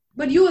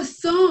but you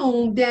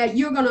assume that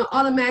you're going to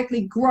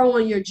automatically grow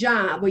on your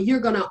job, or you're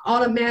going to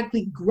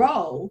automatically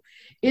grow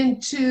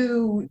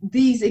into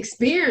these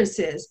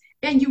experiences,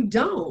 and you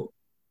don't.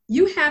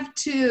 You have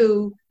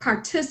to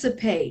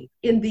participate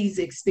in these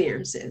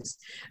experiences.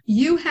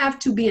 You have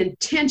to be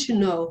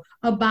intentional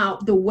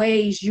about the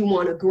ways you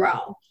want to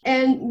grow.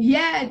 And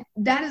yet,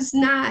 that is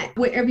not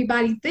what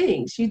everybody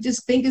thinks. You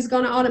just think it's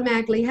going to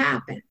automatically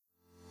happen.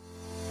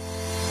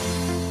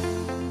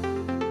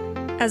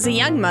 As a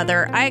young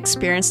mother, I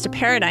experienced a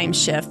paradigm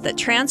shift that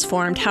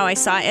transformed how I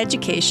saw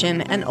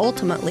education and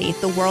ultimately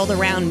the world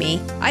around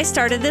me. I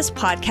started this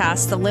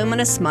podcast, The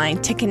Luminous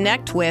Mind, to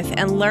connect with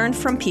and learn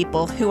from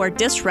people who are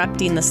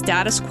disrupting the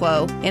status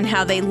quo in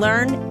how they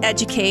learn,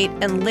 educate,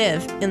 and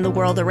live in the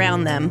world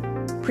around them.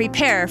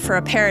 Prepare for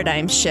a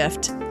paradigm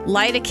shift.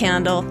 Light a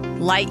candle,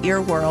 light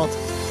your world.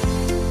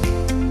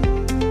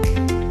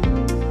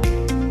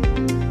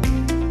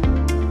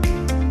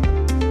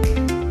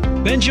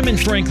 Benjamin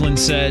Franklin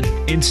said,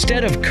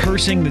 "Instead of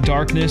cursing the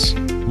darkness,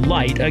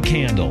 light a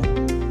candle."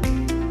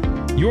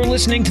 You're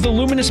listening to The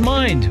Luminous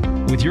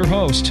Mind with your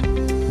host,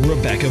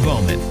 Rebecca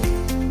Bowman.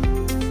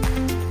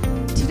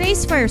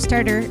 Today's fire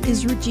starter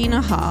is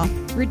Regina Hall.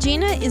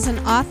 Regina is an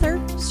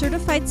author,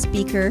 certified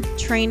speaker,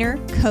 trainer,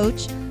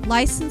 coach,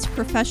 licensed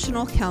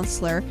professional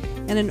counselor,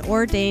 and an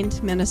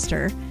ordained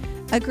minister.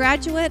 A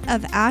graduate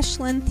of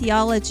Ashland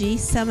Theology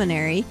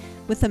Seminary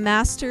with a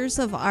Master's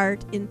of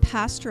Art in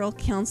Pastoral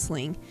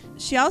Counseling.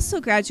 She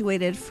also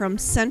graduated from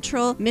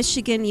Central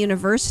Michigan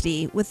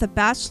University with a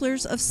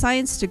Bachelor's of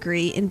Science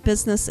degree in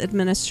Business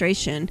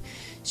Administration.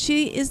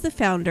 She is the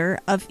founder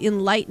of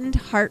Enlightened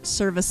Heart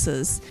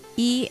Services,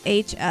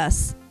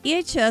 EHS.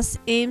 EHS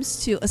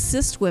aims to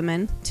assist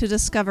women to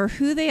discover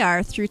who they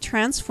are through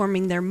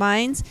transforming their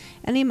minds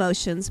and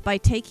emotions by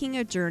taking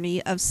a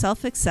journey of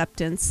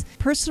self-acceptance,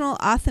 personal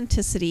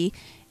authenticity,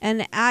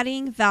 and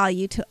adding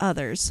value to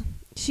others.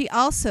 She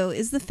also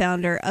is the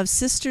founder of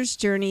Sisters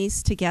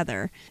Journeys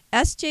Together.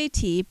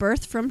 SJT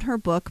birthed from her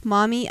book,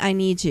 Mommy, I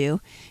Need You.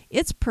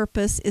 Its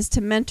purpose is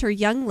to mentor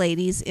young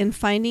ladies in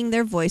finding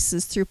their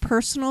voices through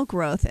personal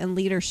growth and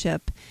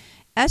leadership.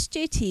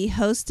 SJT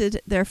hosted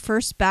their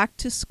first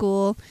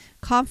back-to-school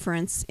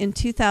conference in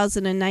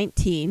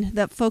 2019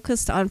 that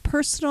focused on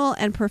personal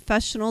and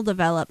professional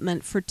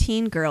development for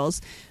teen girls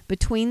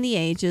between the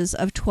ages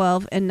of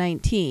 12 and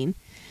 19.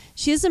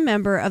 She is a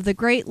member of the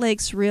Great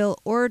Lakes Real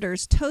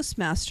Orators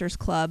Toastmasters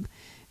Club,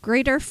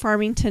 Greater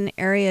Farmington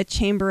Area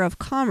Chamber of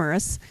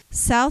Commerce,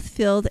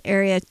 Southfield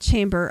Area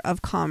Chamber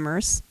of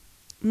Commerce,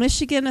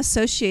 Michigan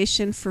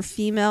Association for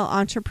Female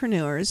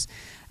Entrepreneurs,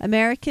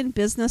 American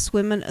Business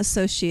Women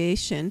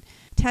Association,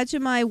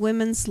 Tajamai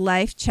Women's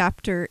Life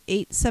Chapter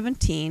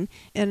 817,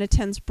 and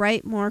attends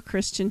Brightmoor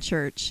Christian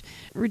Church.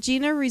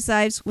 Regina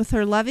resides with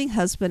her loving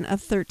husband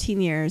of 13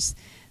 years.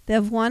 They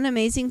have one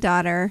amazing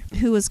daughter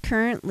who is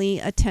currently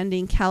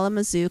attending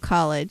Kalamazoo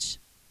College.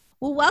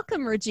 Well,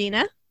 welcome,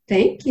 Regina.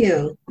 Thank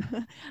you.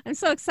 I'm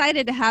so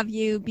excited to have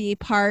you be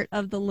part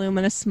of the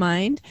Luminous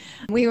Mind.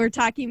 We were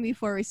talking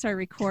before we started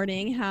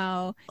recording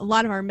how a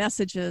lot of our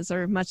messages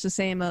are much the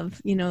same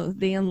of,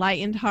 the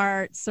Enlightened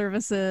Heart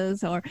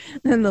services or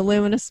then the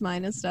Luminous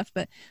Mind and stuff.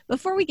 But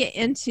before we get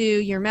into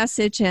your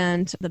message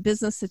and the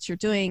business that you're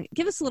doing,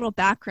 give us a little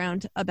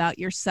background about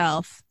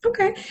yourself.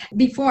 Okay.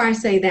 Before I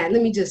say that,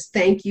 let me just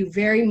thank you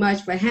very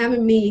much for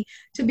having me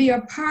to be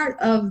a part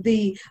of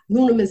the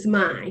Luminous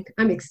Mind.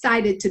 I'm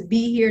excited to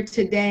be here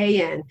today.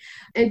 And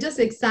just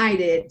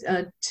excited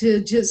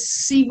to just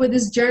see where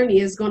this journey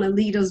is going to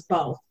lead us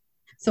both.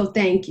 So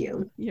thank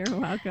you. You're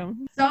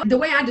welcome. So the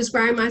way I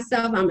describe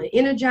myself, I'm an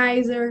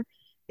energizer,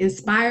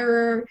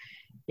 inspirer,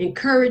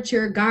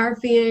 encourager,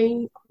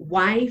 God-fearing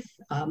wife,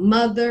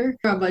 mother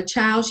of a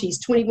child. She's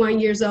 21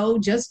 years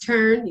old, just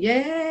turned.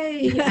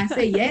 Yay! I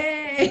say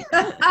yay!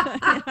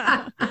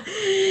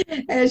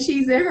 And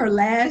she's in her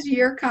last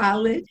year of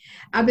college.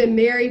 I've been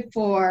married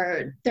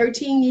for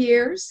 13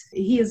 years.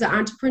 He is an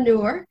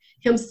entrepreneur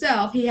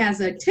himself. He has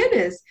a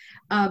tennis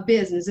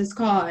business. It's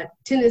called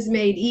Tennis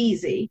Made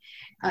Easy.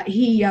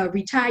 He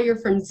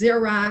retired from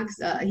Xerox.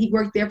 He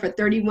worked there for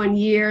 31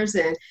 years,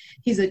 and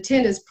he's a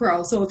tennis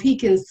pro. So if he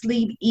can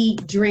sleep,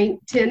 eat,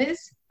 drink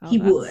tennis, he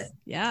would.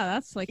 Yeah,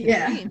 that's like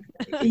a dream.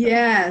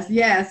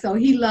 Yes. So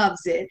he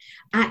loves it.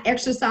 I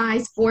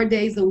exercise 4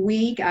 days a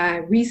week.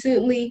 And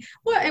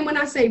when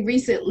I say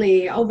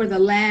recently, over the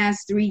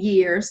last 3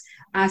 years,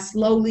 I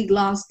slowly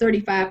lost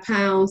 35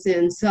 pounds.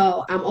 And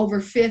so I'm over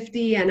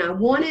 50, and I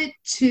wanted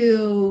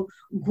to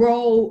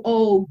grow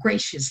old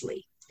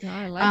graciously. Oh,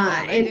 I like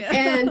that idea.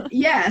 And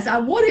yes, I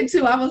wanted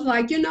to. I was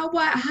like, you know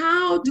what?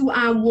 How do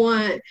I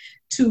want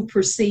to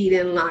proceed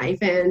in life?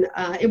 And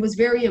it was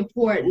very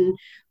important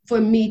for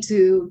me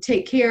to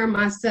take care of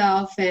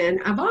myself. And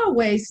I've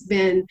always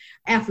been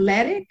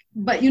athletic,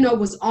 but, it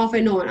was off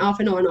and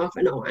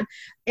on.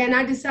 And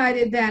I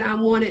decided that I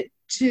wanted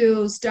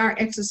to start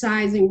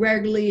exercising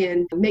regularly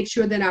and make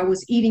sure that I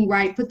was eating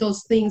right, put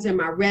those things in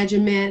my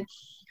regimen.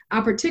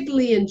 I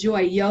particularly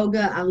enjoy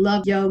yoga. I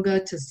love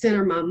yoga to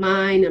center my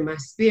mind and my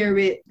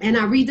spirit. And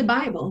I read the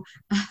Bible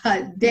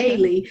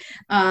daily.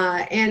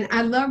 And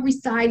I love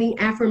reciting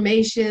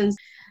affirmations,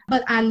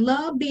 but I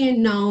love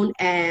being known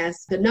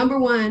as the number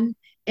one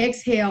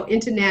Exhale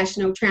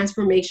International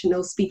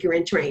Transformational Speaker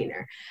and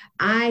Trainer.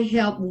 I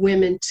help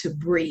women to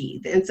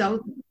breathe. And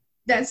so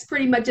that's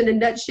pretty much in a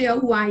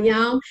nutshell who I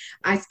am.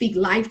 I speak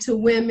life to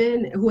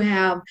women who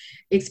have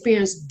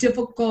experienced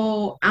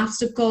difficult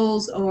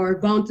obstacles or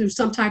gone through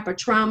some type of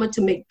trauma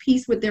to make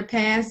peace with their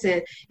past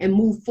and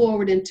move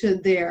forward into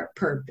their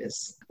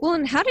purpose. Well,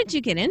 and how did you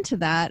get into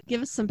that?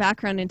 Give us some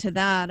background into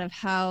that of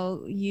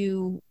how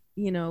you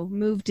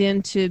moved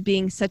into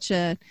being such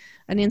an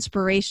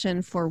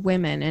inspiration for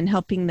women and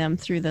helping them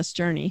through this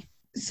journey.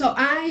 So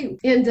I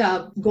ended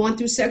up going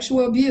through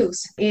sexual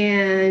abuse,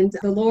 and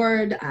the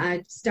Lord,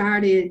 I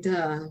started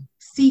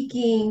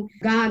seeking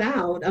God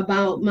out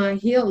about my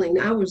healing.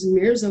 I was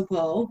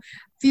miserable,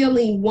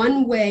 feeling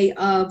one way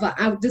of,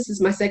 this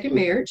is my second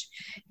marriage,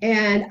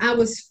 and I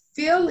was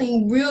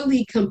feeling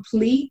really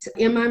complete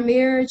in my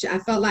marriage. I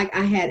felt like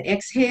I had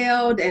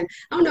exhaled, and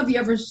I don't know if you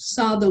ever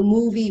saw the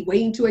movie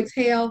Waiting to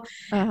Exhale.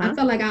 I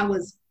felt like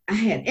I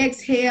had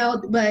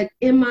exhaled, but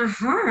in my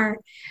heart,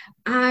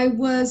 I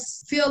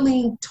was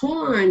feeling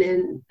torn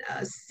and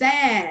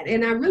sad,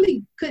 and I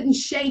really couldn't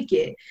shake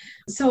it.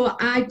 So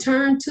I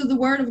turned to the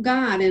Word of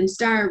God and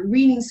started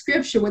reading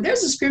scripture. Well,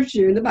 there's a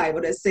scripture in the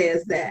Bible that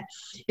says that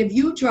if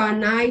you draw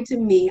nigh to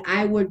me,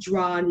 I will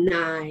draw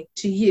nigh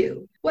to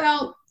you.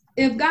 Well,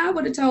 if God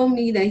would have told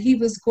me that he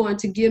was going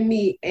to give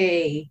me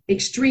a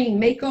extreme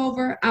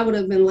makeover, I would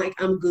have been like,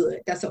 I'm good.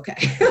 That's okay.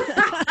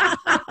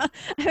 I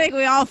think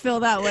we all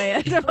feel that way.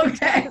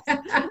 Okay.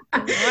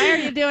 Why are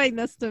you doing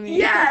this to me?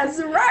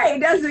 Yes, right.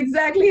 That's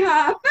exactly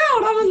how I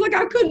felt. I was like,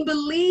 I couldn't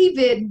believe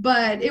it,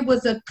 but it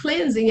was a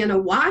cleansing and a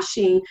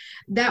washing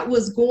that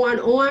was going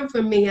on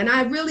for me. And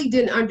I really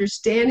didn't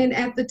understand it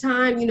at the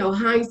time.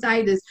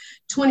 Hindsight is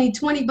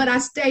 2020, but I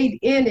stayed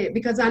in it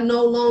because I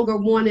no longer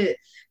wanted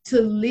to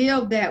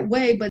live that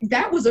way. But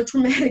that was a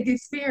traumatic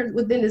experience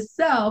within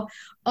itself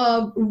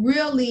of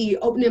really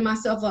opening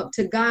myself up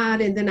to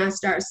God. And then I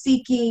started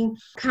seeking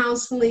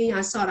counseling. I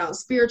sought out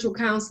spiritual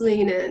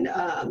counseling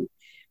and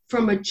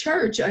from a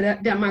church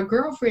that my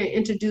girlfriend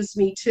introduced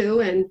me to.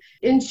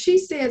 And she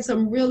said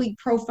some really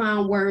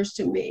profound words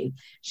to me.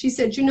 She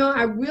said,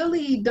 I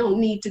really don't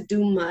need to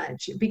do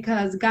much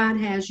because God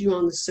has you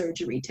on the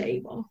surgery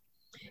table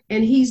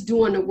and he's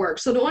doing the work.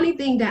 So the only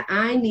thing that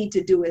I need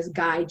to do is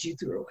guide you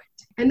through it.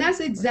 And that's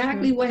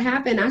exactly what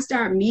happened. I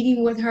started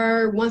meeting with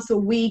her once a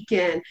week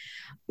and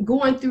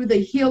going through the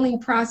healing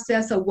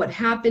process of what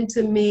happened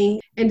to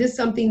me. And this is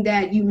something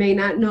that you may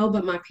not know,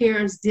 but my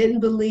parents didn't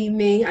believe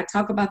me. I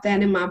talk about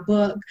that in my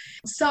book.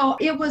 So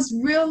it was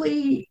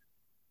really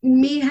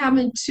me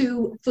having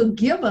to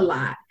forgive a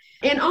lot.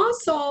 And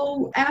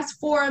also ask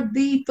for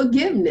the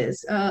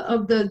forgiveness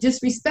of the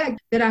disrespect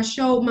that I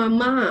showed my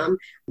mom,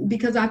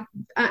 because I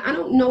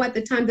don't know at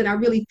the time that I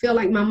really feel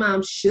like my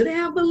mom should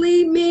have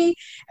believed me.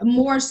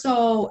 More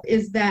so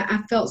is that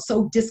I felt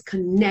so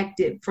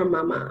disconnected from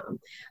my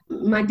mom.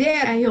 My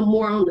dad, I am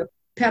more on the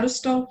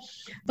pedestal,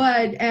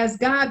 but as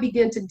God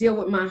began to deal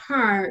with my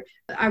heart,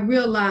 I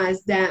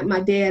realized that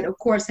my dad, of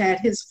course, had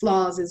his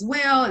flaws as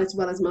well as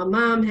my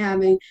mom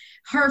having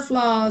her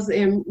flaws,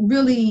 and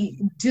really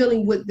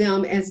dealing with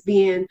them as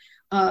being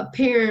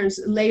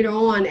parents later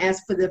on,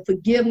 as for the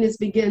forgiveness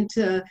began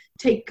to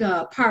take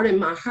part in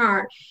my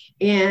heart,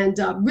 and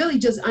really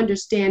just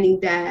understanding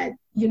that,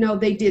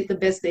 they did the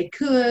best they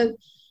could.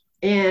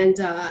 And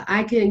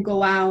I can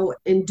go out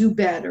and do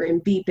better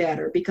and be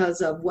better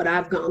because of what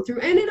I've gone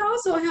through. And it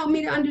also helped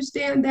me to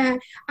understand that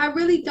I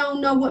really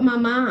don't know what my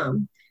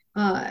mom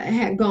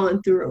had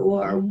gone through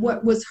or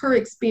what was her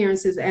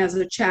experiences as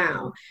a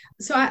child.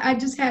 So I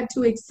just had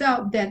to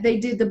accept that they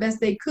did the best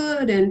they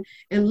could and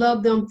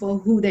love them for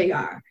who they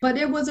are. But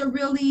it was a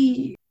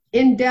really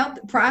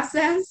in-depth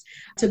process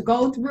to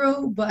go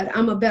through, but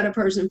I'm a better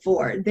person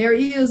for it. There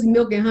is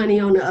milk and honey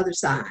on the other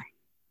side.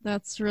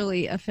 That's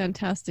really a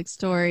fantastic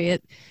story.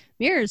 It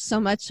mirrors so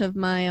much of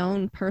my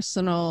own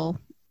personal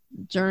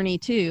journey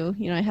too.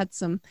 I had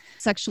some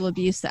sexual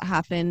abuse that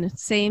happened.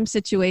 Same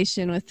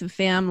situation with the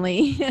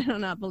family. I'm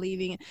not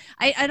believing it.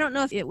 I don't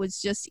know if it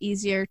was just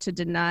easier to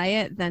deny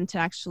it than to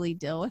actually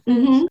deal with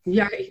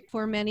it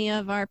for many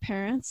of our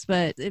parents,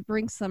 but it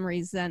brings some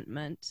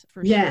resentment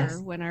for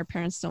sure when our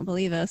parents don't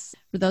believe us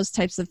for those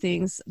types of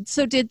things.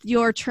 So did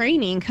your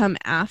training come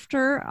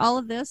after all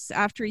of this,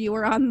 after you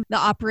were on the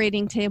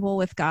operating table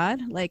with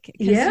God?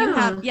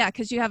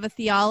 Because you have a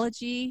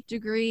theology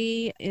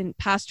degree in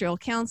pastoral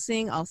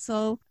counseling also.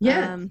 Tell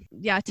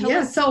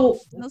us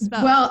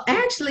about. Well,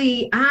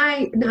 actually,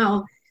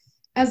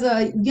 As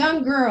a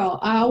young girl,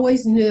 I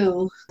always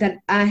knew that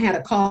I had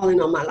a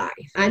calling on my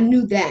life. I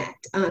knew that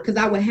because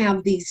I would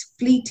have these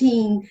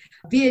fleeting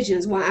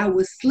visions while I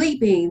was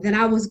sleeping that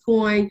I was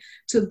going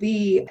to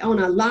be on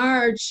a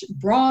large,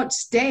 broad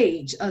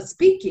stage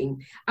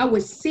speaking. I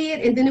would see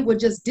it and then it would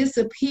just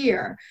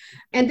disappear.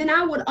 And then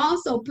I would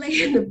also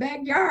play in the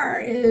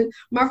backyard, and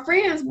my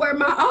friends were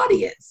my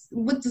audience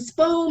with the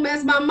spoon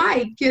as my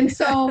mic. And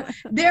so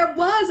there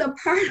was a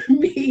part of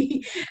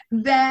me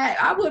that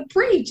I would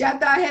preach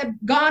after I had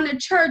gone to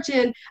church,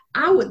 and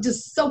I would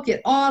just soak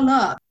it all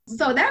up.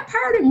 So that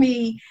part of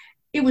me,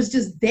 it was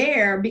just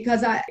there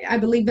because I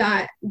believe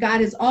that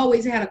God has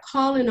always had a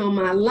calling on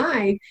my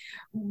life.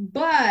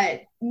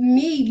 But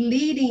me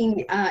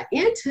leading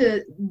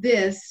into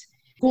this,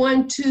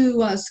 going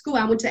to school,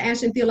 I went to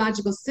Ashland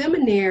Theological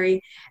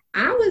Seminary.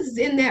 I was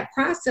in that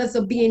process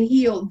of being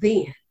healed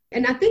then.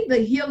 And I think the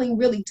healing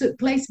really took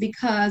place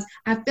because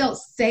I felt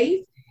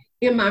safe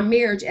in my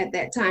marriage at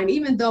that time.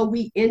 Even though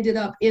we ended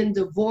up in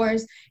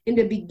divorce, in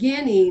the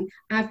beginning,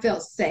 I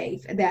felt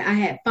safe that I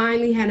had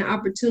finally had an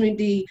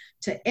opportunity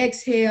to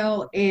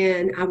exhale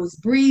and I was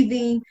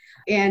breathing.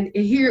 And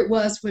here it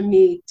was for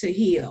me to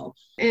heal.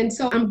 And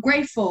so I'm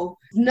grateful,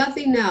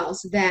 nothing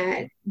else,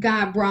 that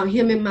God brought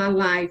him in my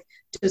life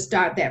to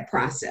start that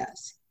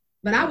process.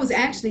 But I was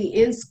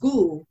actually in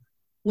school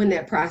when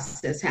that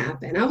process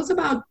happened. I was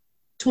about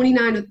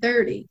 29 or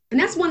 30. And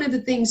that's one of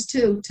the things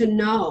too, to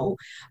know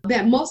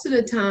that most of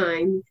the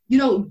time you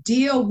don't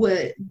deal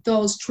with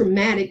those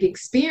traumatic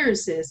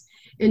experiences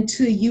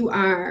until you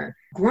are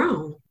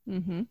grown.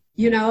 Mm-hmm.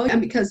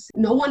 And because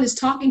no one is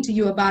talking to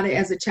you about it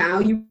as a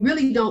child, you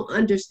really don't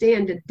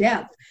understand the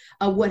depth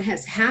of what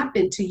has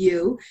happened to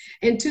you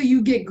until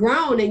you get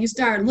grown and you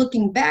start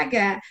looking back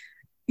at,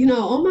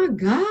 oh my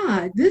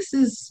God,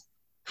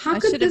 how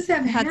could this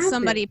have had happened?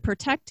 Somebody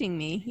protecting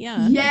me.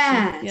 Yeah.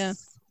 Yes. Yeah.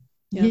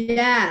 Yep.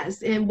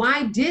 Yes. And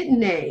why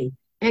didn't they?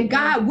 And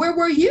God, where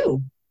were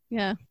you?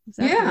 Yeah,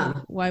 exactly. Yeah.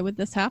 Why would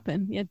this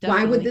happen? Yeah,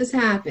 definitely. Why would this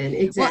happen?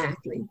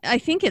 Exactly. Well, I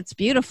think it's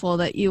beautiful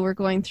that you were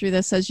going through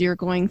this as you're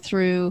going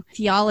through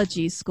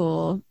theology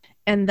school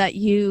and that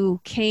you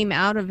came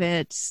out of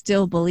it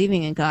still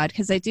believing in God.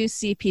 Because I do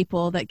see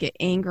people that get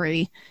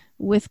angry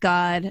with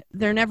God,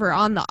 they're never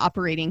on the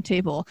operating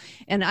table.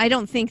 And I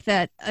don't think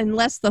that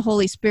unless the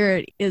Holy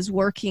Spirit is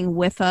working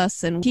with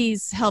us and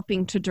he's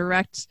helping to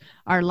direct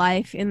our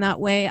life in that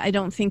way, I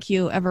don't think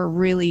you ever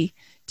really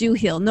do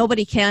heal.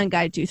 Nobody can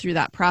guide you through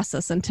that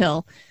process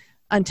until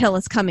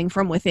it's coming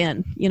from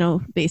within,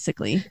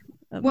 basically.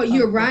 Well,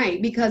 you're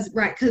right,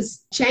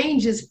 because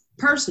change is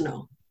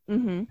personal.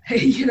 Mm-hmm.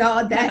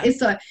 That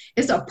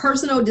it's a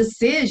personal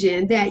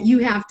decision that you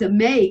have to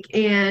make.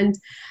 And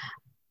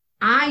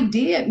I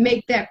did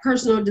make that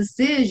personal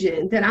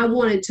decision that I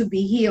wanted to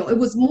be healed. It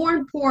was more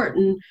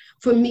important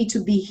for me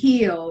to be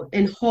healed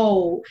and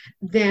whole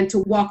than to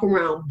walk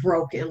around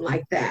broken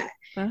like that.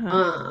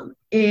 Uh-huh.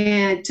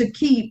 And to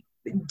keep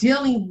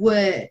dealing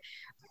with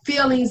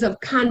feelings of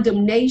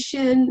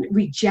condemnation,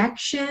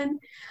 rejection,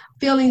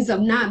 feelings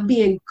of not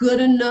being good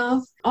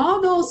enough. All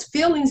those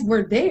feelings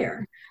were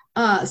there.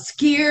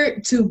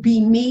 Scared to be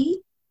me.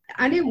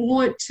 I didn't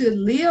want to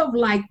live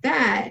like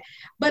that,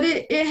 but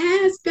it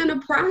has been a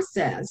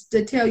process,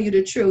 to tell you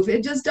the truth.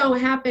 It just don't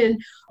happen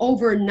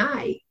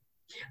overnight.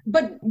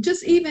 But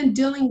just even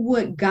dealing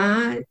with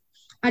God,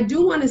 I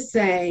do want to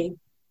say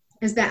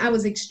is that I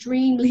was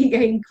extremely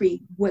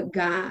angry with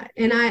God.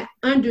 And I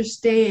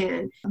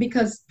understand,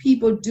 because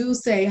people do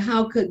say,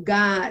 how could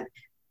God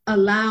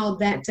allow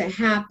that to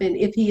happen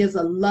if he is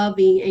a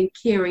loving and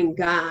caring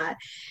God?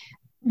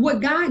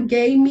 What God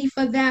gave me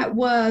for that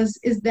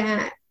is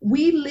that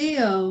we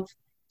live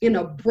in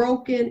a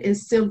broken and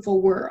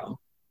sinful world,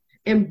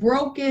 and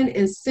broken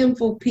and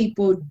sinful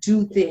people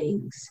do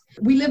things.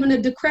 We live in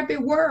a decrepit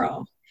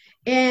world,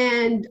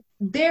 and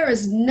there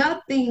is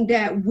nothing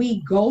that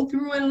we go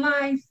through in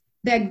life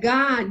that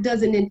God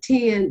doesn't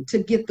intend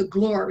to get the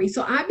glory.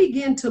 So I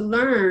began to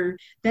learn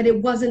that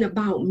it wasn't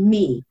about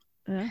me,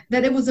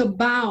 that it was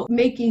about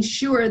making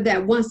sure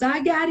that once I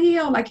got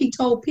healed, like he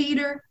told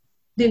Peter,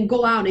 then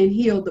go out and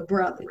heal the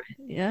brethren.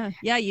 Yeah,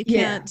 you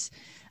can't.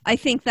 I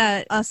think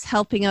that us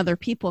helping other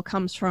people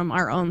comes from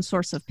our own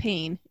source of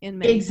pain in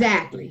many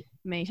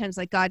times.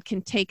 Like God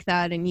can take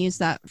that and use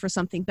that for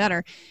something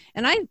better.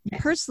 And I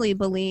personally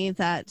believe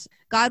that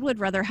God would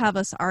rather have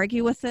us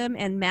argue with him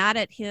and mad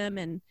at him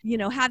and,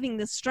 having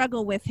this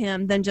struggle with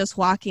him than just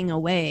walking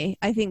away.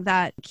 I think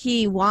that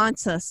he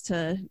wants us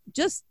to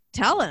just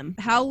tell him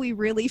how we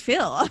really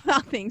feel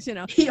about things,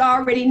 He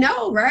already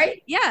know,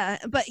 right? Yeah,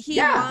 but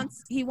he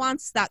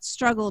wants that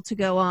struggle to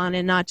go on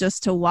and not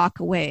just to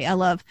walk away. I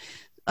love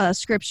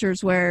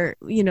scriptures where,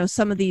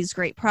 some of these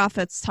great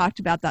prophets talked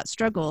about that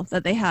struggle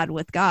that they had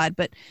with God,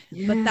 but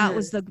that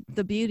was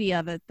the beauty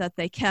of it, that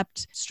they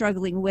kept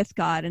struggling with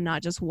God and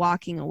not just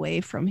walking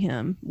away from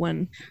him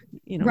when,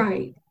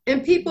 Right.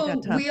 And Is that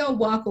people tough? will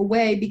walk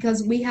away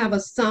because we have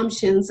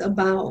assumptions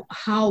about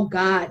how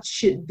God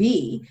should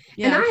be.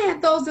 And I Yeah.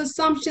 had those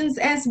assumptions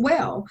as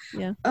well.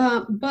 Yeah.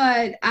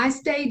 But I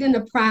stayed in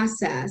the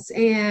process,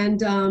 and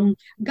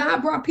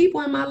God brought people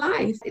in my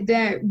life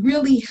that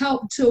really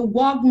helped to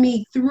walk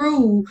me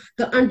through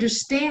the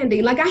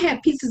understanding. Like I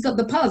had pieces of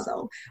the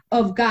puzzle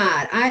of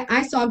God.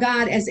 I saw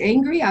God as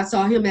angry, I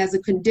saw him as a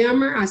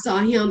condemner, I saw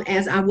him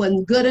as I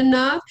wasn't good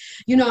enough.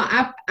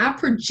 I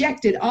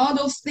projected all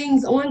those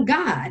things on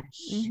God.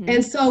 Mm-hmm.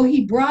 And so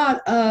he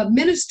brought a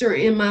minister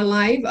in my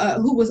life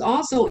who was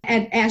also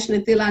at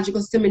Ashland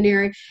Theological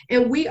Seminary,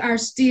 and we are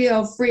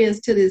still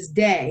friends to this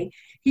day.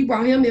 He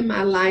brought him in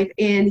my life,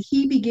 and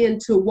he began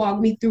to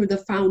walk me through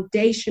the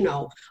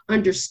foundational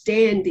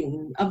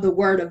understanding of the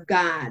Word of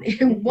God. And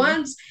Mm-hmm.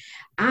 once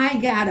I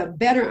got a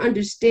better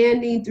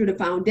understanding through the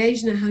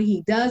foundation of how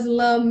he does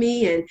love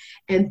me,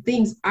 and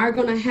things are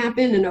going to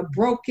happen in a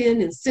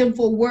broken and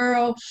sinful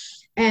world,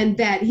 and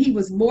that he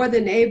was more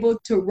than able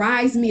to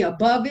rise me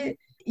above it.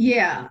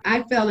 Yeah,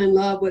 I fell in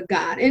love with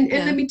God. And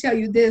Yeah. let me tell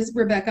you this,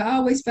 Rebecca, I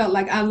always felt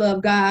like I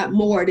loved God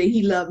more than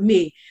he loved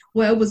me.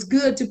 Well, it was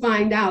good to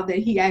find out that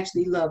he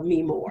actually loved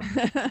me more.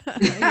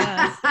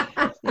 Yes.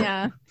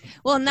 Yeah.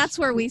 Well, and that's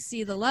where we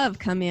see the love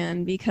come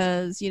in,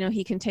 because,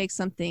 he can take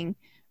something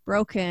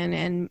broken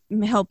and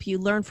help you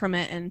learn from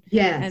it and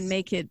Yes,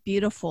 make it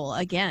beautiful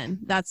again.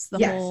 That's the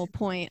yes, whole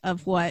point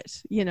of what,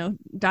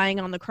 dying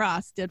on the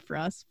cross did for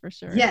us, for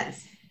sure.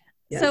 yes,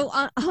 So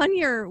yes. on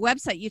your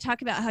website, you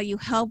talk about how you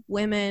help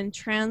women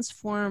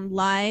transform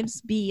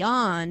lives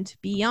beyond,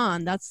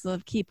 that's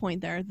the key point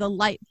there, the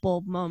light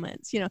bulb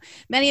moments.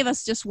 Many of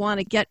us just want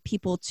to get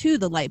people to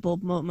the light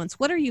bulb moments.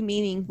 What are you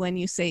meaning when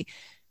you say,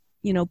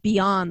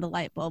 beyond the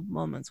light bulb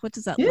moments? What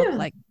does that look Yeah,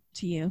 like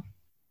to you?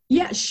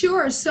 yeah,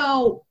 sure.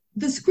 So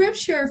the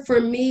scripture for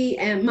me,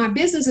 and my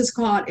business is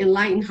called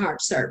Enlightened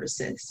Heart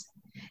Services.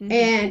 Mm-hmm.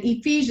 And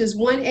Ephesians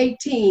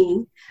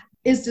 1:18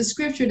 is the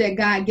scripture that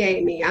God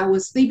gave me. I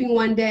was sleeping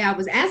one day. I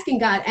was asking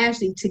God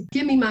actually to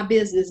give me my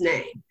business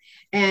name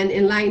and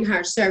Enlightened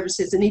Heart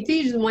Services. And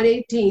Ephesians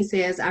 1:18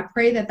 says, I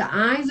pray that the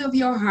eyes of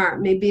your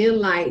heart may be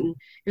enlightened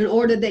in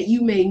order that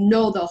you may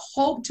know the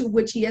hope to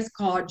which he has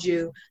called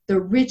you,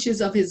 the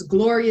riches of his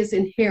glorious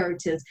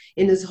inheritance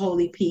in his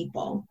holy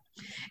people.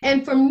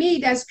 And for me,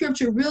 that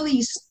scripture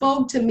really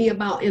spoke to me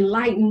about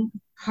enlightened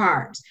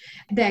hearts,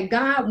 that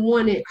God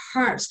wanted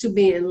hearts to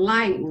be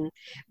enlightened,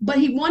 but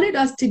he wanted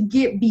us to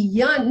get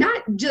beyond,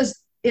 not just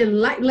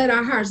let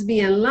our hearts be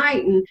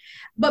enlightened,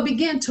 but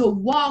begin to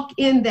walk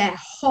in that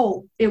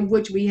hope in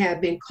which we have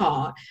been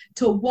called,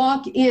 to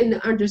walk in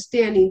the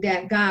understanding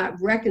that God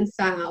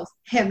reconciles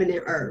heaven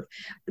and earth,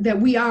 that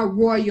we are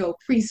royal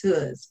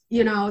priesthoods,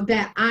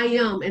 that I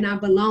am and I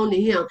belong to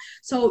him.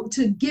 So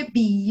to get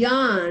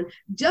beyond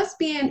just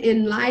being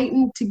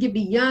enlightened, to get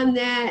beyond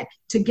that,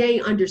 to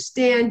gain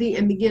understanding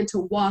and begin to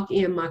walk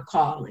in my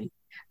calling.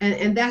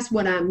 And that's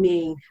what I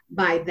mean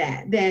by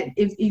that. That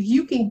if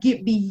you can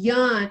get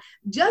beyond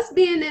just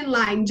being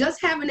enlightened, just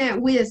having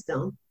that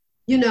wisdom,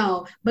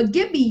 but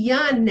get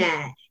beyond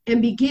that and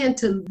begin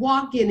to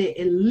walk in it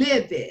and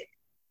live it,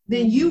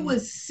 then you Mm-hmm. will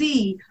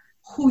see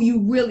who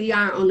you really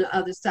are on the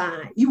other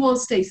side. You won't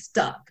stay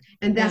stuck.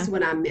 And Yeah. that's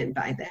what I meant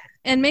by that.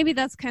 And maybe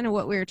that's kind of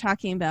what we were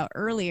talking about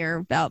earlier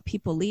about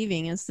people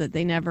leaving, is that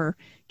they never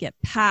get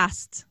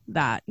past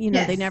that. They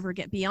Yes. never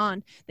get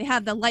beyond. They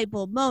have the light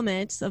bulb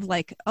moments of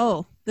like,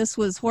 oh, this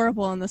was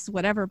horrible and this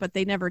whatever, but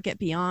they never get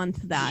beyond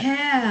that.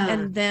 Yeah.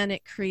 And then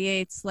it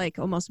creates like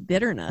almost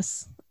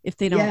bitterness if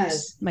they don't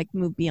Yes. like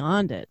move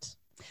beyond it.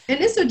 And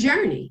it's a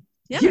journey.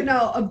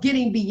 Yeah. Of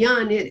getting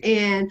beyond it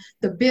and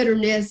the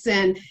bitterness.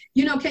 And,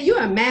 can you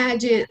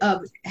imagine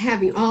of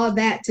having all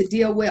that to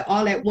deal with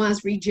all at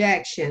once?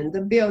 Rejection, the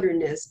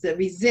bitterness, the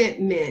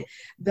resentment,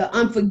 the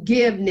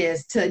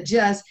unforgiveness, to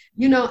just,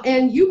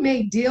 and you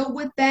may deal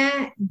with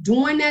that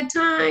during that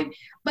time,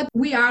 but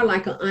we are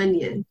like an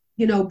onion,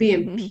 being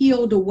Mm-hmm.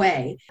 peeled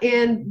away.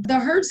 And the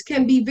hurts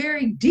can be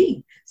very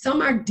deep. Some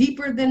are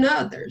deeper than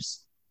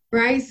others,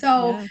 right?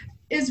 So Yeah.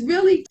 it's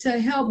really to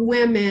help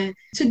women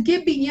to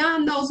get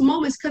beyond those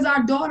moments, because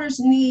our daughters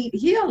need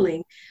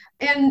healing.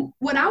 And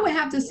what I would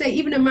have to say,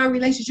 even in my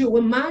relationship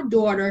with my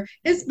daughter,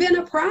 it's been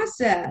a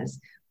process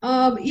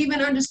of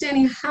even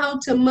understanding how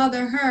to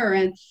mother her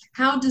and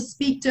how to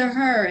speak to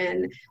her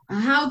and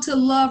how to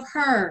love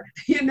her,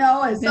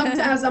 and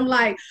sometimes I'm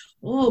like,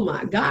 oh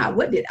my God,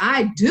 what did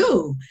I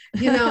do?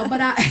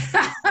 But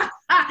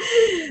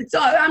so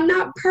I'm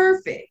not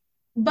perfect.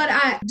 But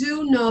I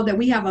do know that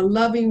we have a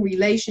loving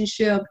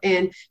relationship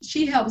and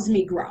she helps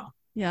me grow.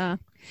 Yeah.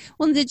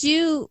 Well,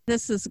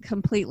 this is a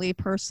completely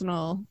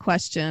personal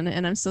question,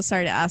 and I'm so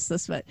sorry to ask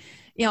this, but,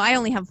 I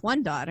only have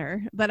one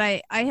daughter, but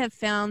I have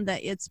found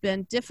that it's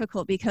been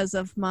difficult because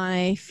of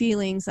my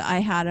feelings I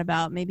had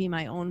about maybe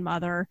my own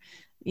mother,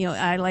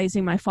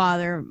 idolizing my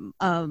father,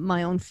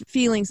 my own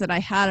feelings that I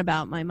had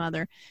about my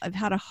mother. I've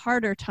had a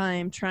harder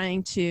time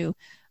trying to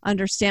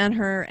understand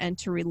her and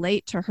to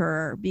relate to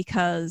her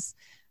because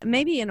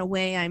maybe in a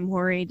way I'm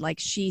worried, like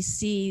she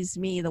sees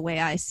me the way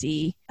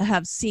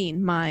have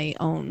seen my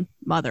own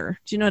mother.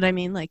 Do you know what I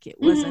mean? Like it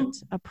wasn't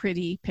a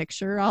pretty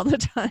picture all the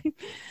time.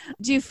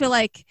 Do you feel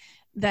like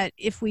that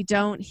if we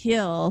don't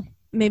heal,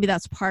 maybe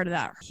that's part of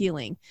that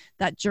healing,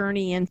 that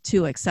journey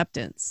into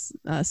acceptance,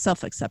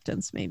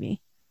 self-acceptance,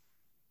 maybe?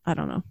 I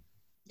don't know.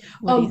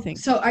 What do you think?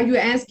 So are you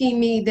asking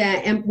me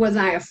that, and was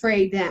I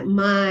afraid that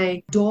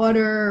my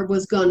daughter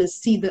was going to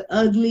see the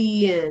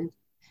ugly and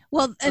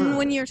Well, and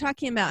when you're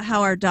talking about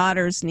how our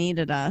daughters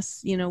needed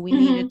us, we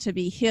needed to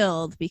be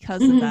healed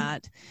because of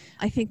that.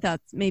 I think that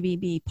maybe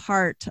be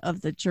part of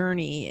the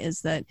journey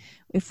is that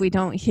if we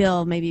don't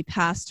heal maybe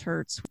past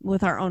hurts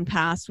with our own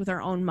past, with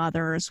our own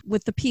mothers,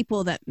 with the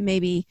people that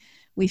maybe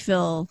we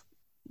feel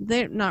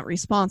they're not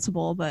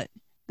responsible, but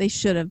they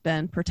should have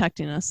been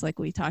protecting us, like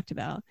we talked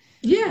about.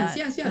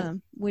 Yes.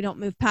 We don't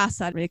move past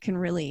that. It can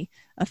really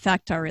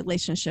affect our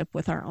relationship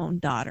with our own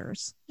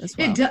daughters as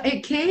well.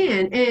 It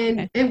can.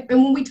 And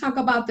when we talk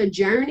about the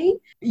journey,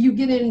 you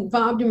get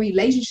involved in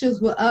relationships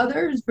with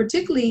others,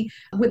 particularly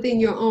within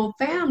your own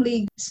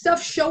family,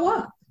 stuff show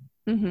up.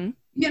 And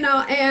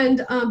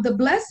the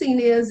blessing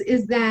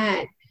is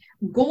that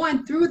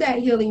going through that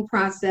healing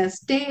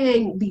process,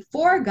 staying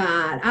before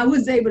God, I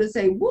was able to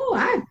say, whoa,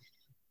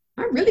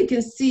 I really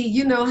can see,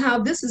 how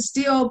this is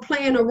still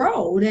playing a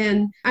role,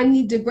 and I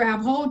need to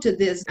grab hold to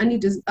this. I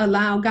need to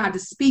allow God to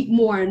speak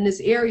more in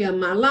this area of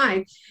my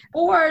life.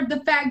 Or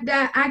the fact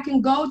that I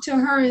can go to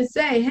her and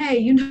say, hey,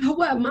 you know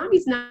what,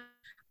 mommy's not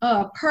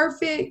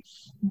perfect,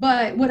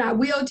 but what I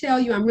will tell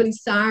you, I'm really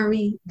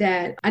sorry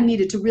that I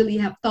needed to really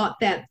have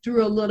thought that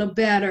through a little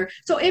better.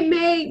 So it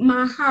made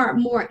my heart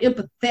more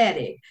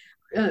empathetic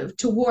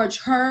towards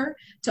her,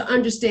 to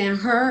understand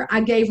her.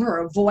 I gave her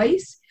a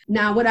voice.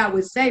 Now, what I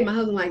would say, my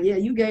husband like, yeah,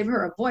 you gave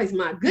her a voice.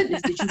 My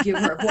goodness, did you give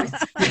her a voice?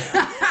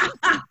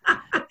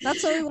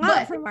 That's what we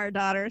want from our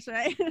daughters,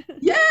 right?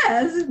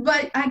 Yes,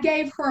 but I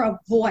gave her a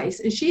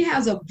voice, and she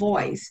has a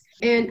voice.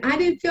 And I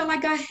didn't feel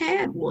like I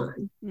had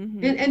one.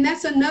 And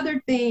that's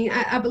another thing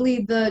I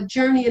believe the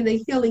journey and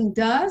the healing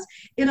does.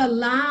 It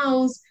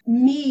allows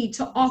me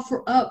to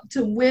offer up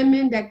to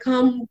women that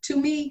come to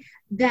me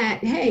that,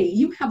 hey,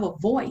 you have a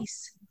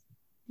voice.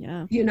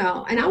 Yeah.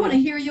 And I want to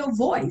hear your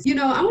voice.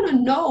 I want to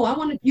know, I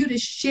want you to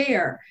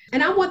share.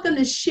 And I want them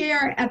to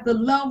share at the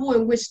level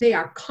in which they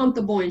are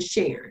comfortable in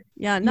sharing.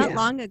 Yeah. Not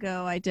long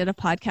ago, I did a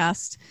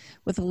podcast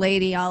with a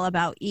lady all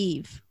about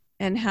Eve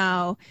and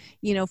how,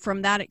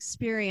 from that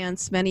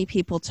experience, many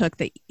people took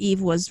that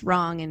Eve was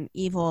wrong and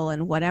evil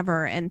and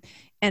whatever. And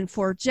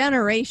for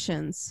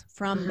generations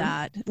from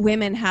that,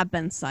 women have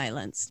been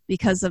silenced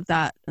because of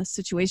that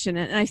situation.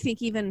 And I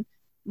think even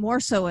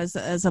more so as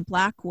a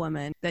Black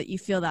woman, that you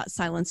feel that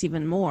silence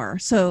even more.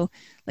 So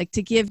like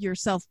to give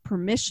yourself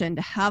permission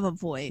to have a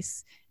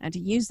voice and to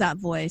use that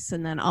voice,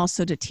 and then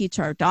also to teach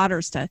our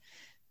daughters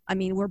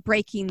we're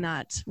breaking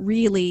that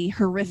really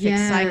horrific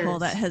cycle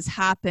that has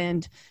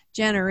happened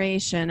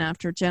generation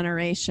after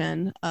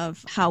generation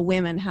of how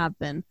women have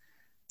been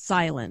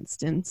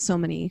silenced in so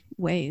many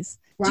ways.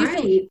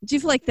 Right. Do you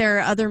feel like there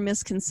are other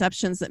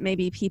misconceptions that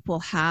maybe people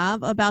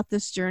have about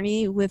this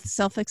journey with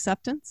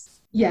self-acceptance?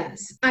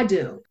 Yes, I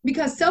do.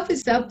 Because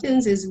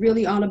self-acceptance is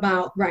really all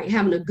about,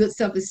 having a good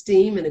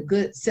self-esteem and a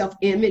good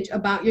self-image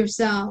about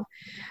yourself.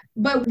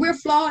 But we're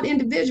flawed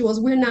individuals.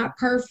 We're not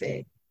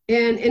perfect.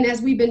 And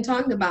as we've been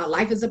talking about,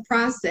 life is a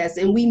process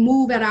and we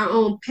move at our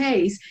own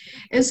pace.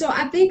 And so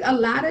I think a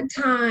lot of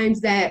times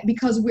that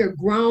because we're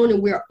grown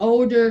and we're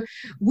older,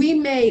 we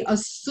may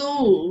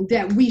assume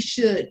that we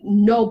should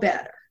know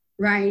better.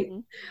 Right?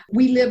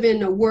 We live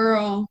in a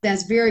world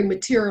that's very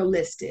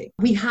materialistic.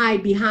 We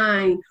hide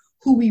behind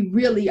who we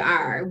really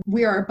are.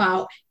 We are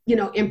about,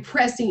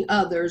 impressing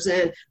others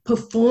and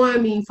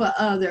performing for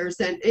others.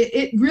 And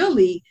it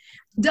really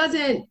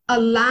doesn't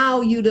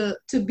allow you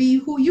to be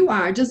who you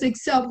are. Just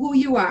accept who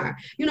you are.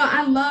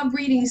 I love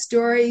reading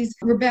stories,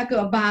 Rebecca,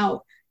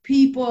 about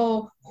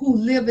people who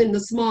live in the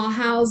small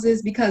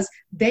houses because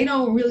they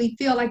don't really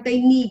feel like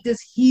they need this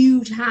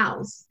huge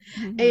house.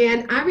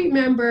 And I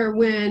remember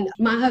when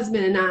my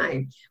husband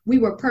and we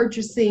were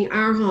purchasing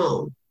our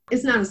home.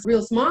 It's not a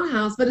real small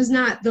house, but it's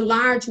not the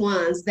large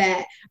ones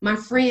that my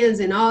friends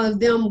and all of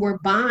them were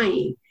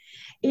buying.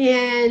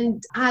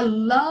 And I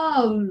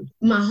love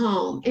my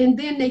home. And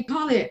then they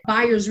call it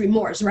buyer's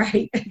remorse,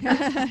 right?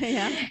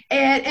 Yeah.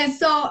 And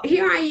so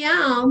here I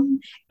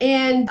am,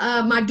 and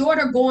my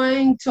daughter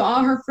going to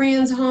all her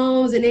friends'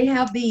 homes, and they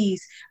have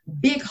these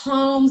big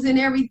homes and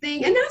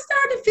everything. And I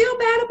started to feel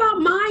bad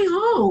about my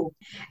home.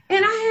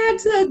 And I had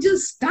to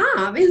just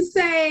stop and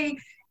say,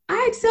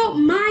 I accept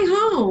my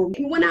home.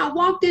 When I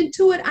walked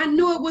into it, I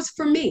knew it was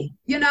for me,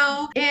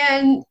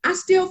 and I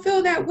still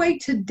feel that way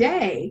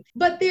today.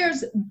 But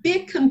there's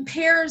big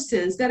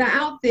comparisons that are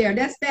out there.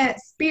 That's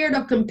that spirit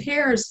of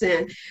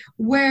comparison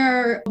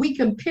where we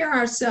compare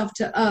ourselves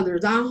to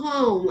others, our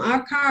home,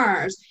 our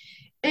cars.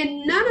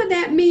 And none of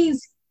that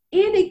means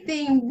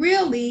anything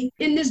really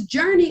in this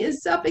journey in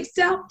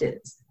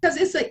self-acceptance, because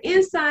it's an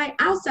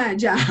inside-outside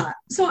job.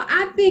 So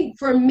I think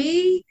for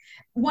me,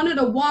 one of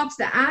the walks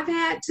that I've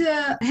had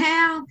to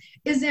have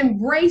is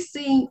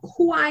embracing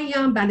who I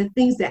am by the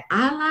things that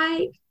I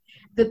like,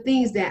 the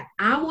things that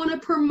I want to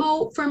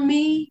promote for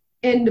me,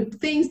 and the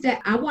things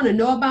that I want to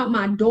know about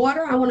my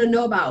daughter. I want to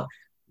know about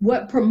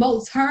what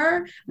promotes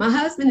her. My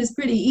husband is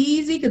pretty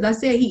easy because I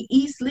said he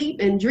eats, sleep,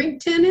 and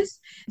drink tennis.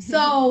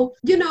 So,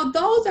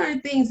 those are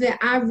the things that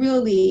I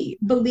really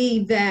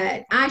believe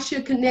that I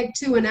should connect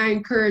to, and I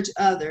encourage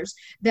others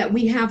that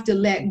we have to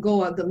let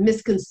go of the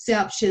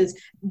misconceptions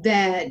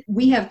that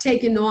we have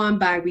taken on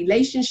by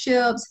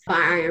relationships, by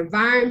our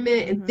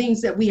environment, and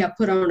things that we have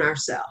put on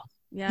ourselves.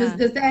 Yeah.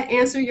 Does that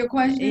answer your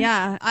question?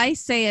 Yeah. I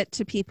say it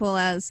to people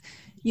as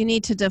you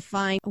need to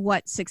define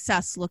what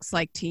success looks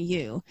like to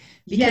you.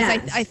 Because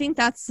Yes. I think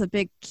that's the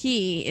big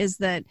key, is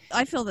that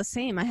I feel the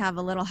same. I have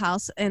a little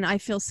house and I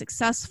feel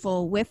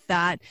successful with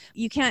that.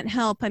 You can't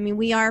help. I mean,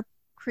 we are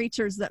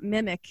creatures that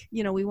mimic,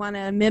 we want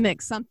to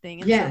mimic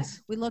something. And Yes.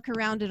 so we look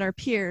around at our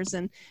peers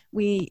and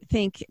we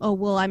think, oh,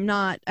 well, I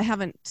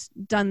haven't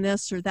done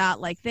this or that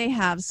like they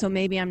have, so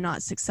maybe I'm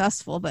not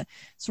successful. But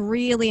it's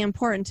really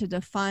important to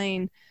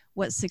define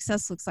what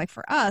success looks like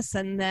for us,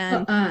 and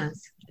then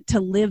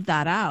to live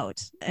that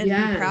out and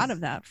be proud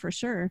of that, for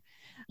sure.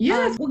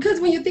 Yes,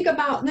 because when you think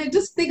about,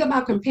 just think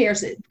about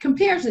comparison.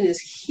 Comparison is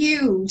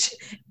huge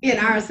in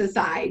our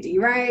society,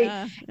 right?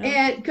 Yeah.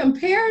 And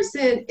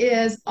comparison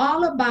is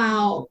all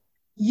about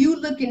you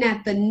looking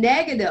at the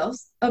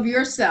negatives of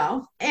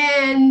yourself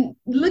and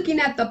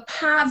looking at the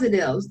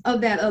positives of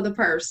that other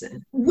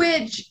person,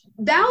 which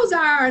those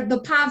are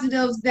the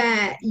positives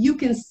that you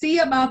can see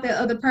about that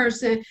other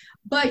person,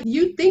 but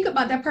you think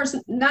about that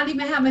person not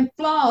even having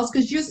flaws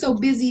because you're so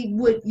busy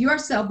with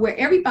yourself where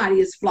everybody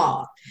is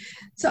flawed.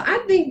 So I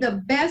think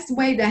the best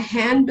way to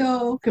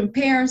handle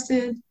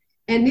comparison,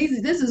 and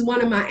this is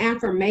one of my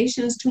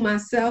affirmations to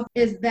myself,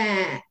 is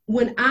that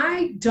when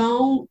I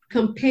don't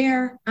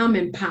compare, I'm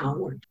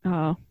empowered.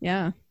 Oh,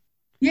 yeah.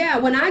 Yeah,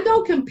 when I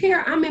don't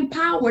compare, I'm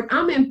empowered.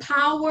 I'm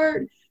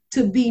empowered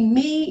to be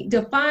me,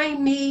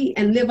 define me,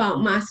 and live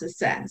out my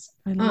success.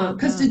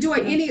 Because to do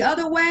it any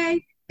other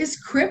way is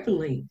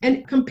crippling.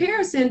 And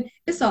comparison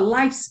is a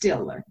life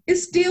stealer. It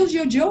steals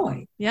your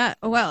joy. Yeah,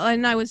 well,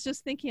 and I was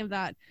just thinking of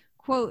that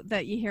quote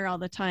that you hear all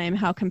the time,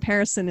 how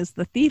comparison is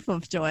the thief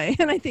of joy.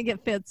 And I think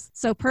it fits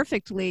so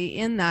perfectly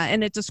in that.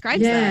 And it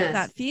describes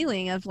that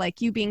feeling of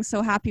like you being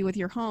so happy with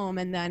your home.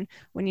 And then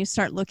when you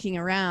start looking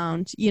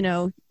around,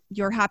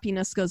 your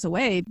happiness goes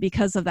away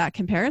because of that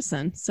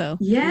comparison. So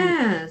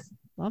yes.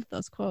 Love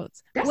those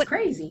quotes. That's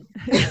crazy.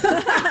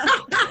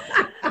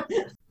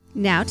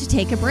 Now to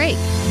take a break.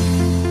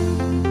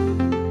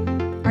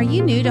 Are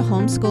you new to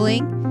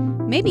homeschooling?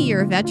 Maybe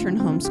you're a veteran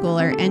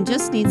homeschooler and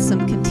just need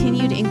some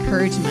continued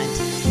encouragement.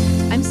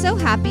 I'm so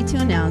happy to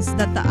announce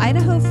that the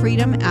Idaho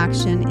Freedom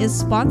Action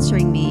is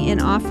sponsoring me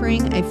and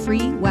offering a free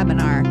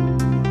webinar.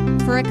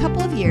 For a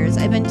couple of years,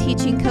 I've been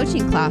teaching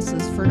coaching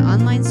classes for an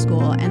online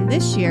school, and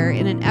this year,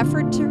 in an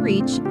effort to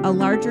reach a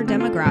larger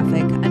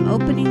demographic, I'm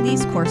opening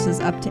these courses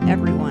up to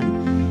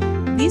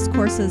everyone. These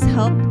courses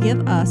help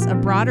give us a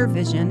broader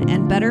vision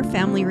and better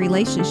family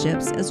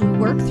relationships as we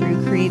work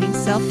through creating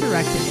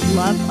self-directed,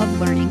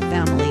 love-of-learning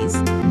families.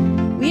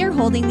 We are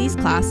holding these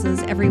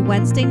classes every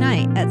Wednesday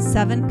night at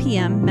 7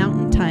 p.m.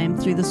 Mountain Time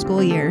through the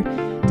school year.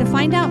 To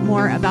find out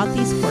more about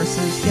these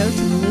courses, go to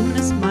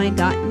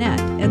theluminousmind.net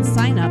and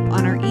sign up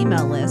on our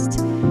email list.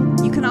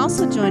 You can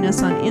also join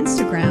us on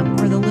Instagram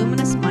or the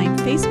Luminous Mind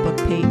Facebook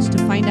page to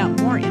find out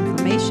more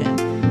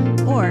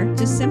information, or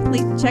just simply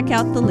check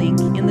out the link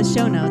in the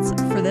show notes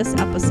for this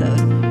episode.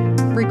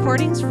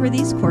 Recordings for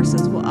these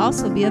courses will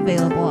also be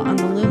available on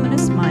the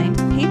Luminous Mind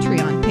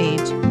Patreon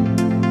page.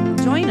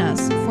 Join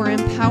us for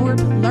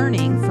empowered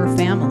learning for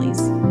families.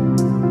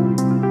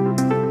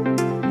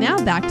 Now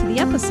back to the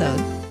episode.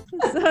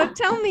 So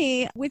tell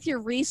me, with your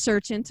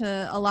research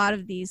into a lot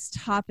of these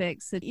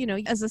topics that,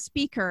 as a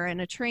speaker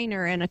and a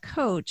trainer and a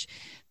coach,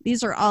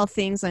 these are all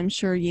things I'm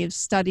sure you've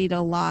studied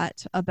a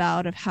lot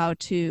about, of how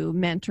to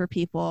mentor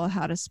people,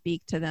 how to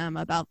speak to them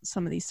about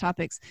some of these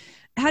topics.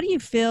 How do you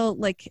feel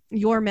like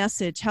your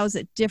message, how is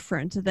it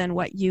different than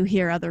what you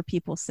hear other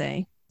people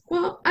say?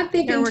 Well, I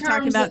think we're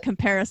talking about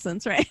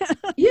comparisons, right?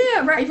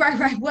 Yeah, right.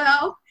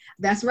 Well,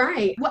 that's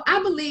right. Well,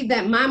 I believe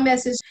that my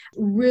message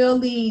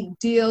really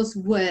deals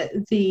with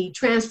the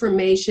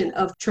transformation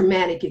of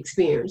traumatic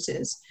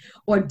experiences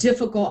or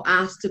difficult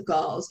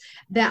obstacles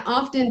that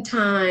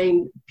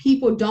oftentimes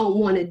people don't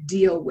want to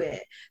deal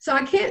with. So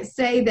I can't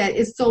say that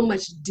it's so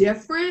much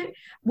different.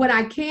 What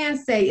I can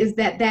say is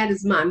that that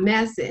is my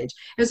message.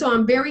 And so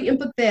I'm very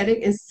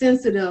empathetic and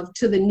sensitive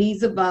to the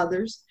needs of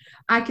others.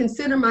 I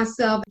consider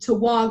myself to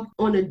walk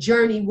on a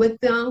journey with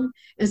them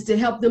and to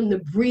help them to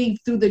breathe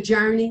through the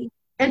journey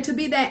and to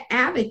be that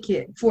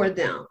advocate for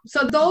them.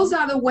 So those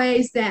are the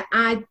ways that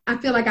I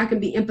feel like I can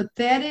be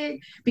empathetic,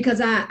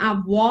 because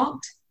I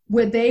walked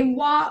where they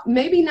walk,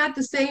 maybe not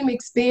the same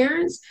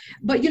experience,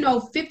 but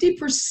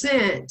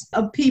 50%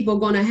 of people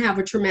going to have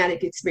a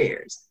traumatic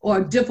experience or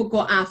a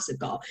difficult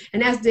obstacle.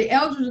 And as the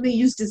elderly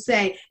used to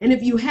say, and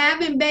if you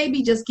haven't,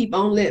 baby, just keep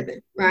on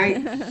living,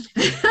 right?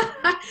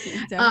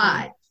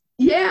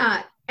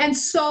 Yeah. And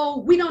so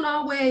we don't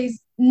always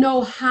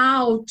know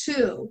how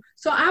to.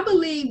 So I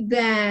believe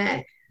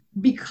that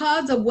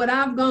because of what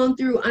I've gone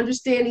through,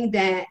 understanding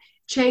that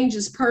change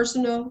is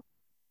personal,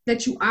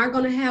 that you are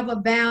going to have a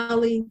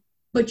valley,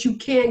 but you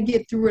can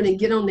get through it and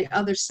get on the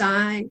other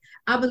side.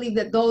 I believe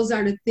that those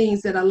are the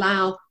things that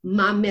allow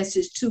my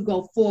message to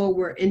go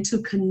forward and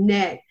to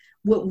connect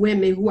with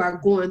women who are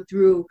going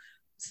through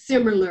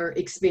similar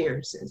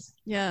experiences.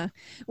 Yeah.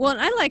 Well,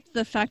 and I like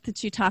the fact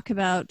that you talk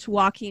about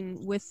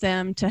walking with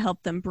them to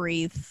help them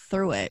breathe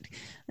through it.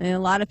 And a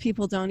lot of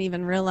people don't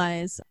even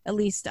realize, at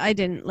least I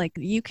didn't, like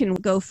you can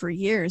go for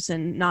years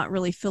and not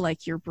really feel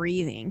like you're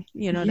breathing.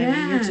 You know what I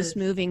mean? You're just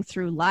moving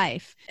through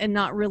life and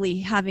not really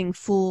having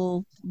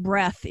full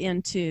breath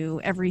into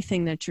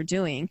everything that you're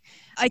doing.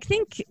 I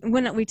think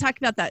when we talk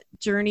about that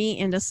journey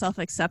into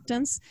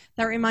self-acceptance,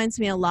 that reminds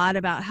me a lot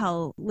about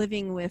how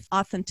living with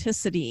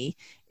authenticity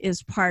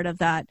is part of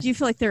that. Do you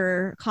feel like there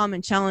are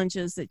common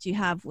challenges that you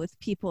have with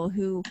people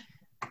who,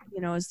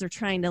 as they're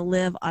trying to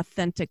live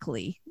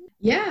authentically?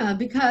 Yeah,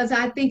 because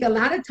I think a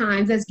lot of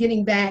times, that's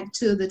getting back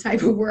to the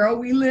type of world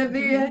we live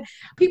in,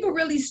 people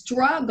really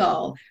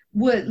struggle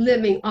with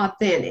living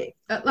authentic.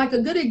 Like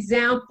a good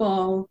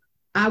example,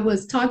 I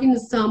was talking to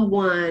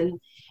someone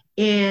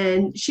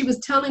and she was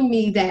telling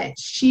me that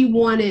she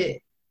wanted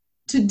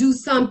to do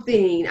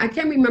something. I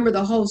can't remember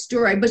the whole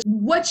story, but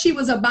what she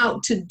was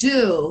about to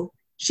do,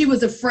 she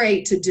was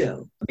afraid to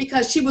do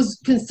because she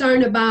was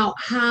concerned about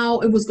how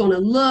it was going to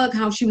look,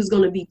 how she was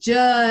going to be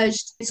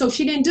judged. So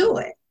she didn't do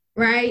it,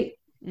 right?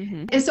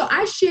 Mm-hmm. And so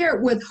I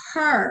shared with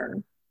her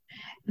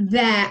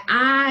that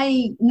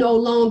I no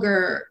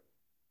longer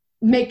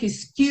make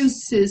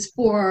excuses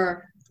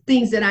for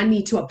things that I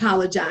need to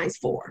apologize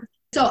for.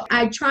 So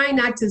I try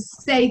not to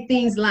say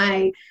things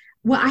like,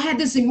 well, I had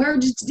this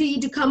emergency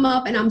to come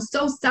up and I'm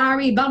so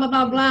sorry, blah, blah,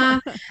 blah, blah.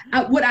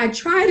 What I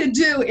try to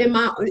do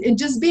in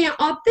just being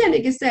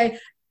authentic is say,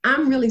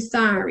 I'm really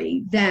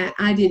sorry that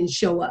I didn't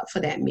show up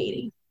for that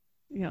meeting.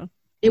 Yeah.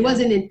 It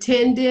wasn't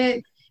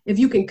intended. If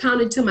you can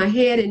count it to my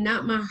head and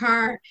not my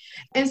heart.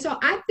 And so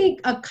I think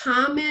a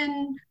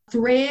common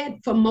thread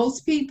for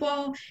most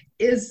people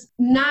is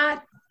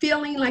not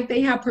feeling like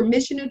they have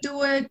permission to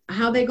do it,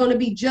 how they're going to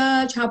be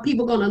judged, how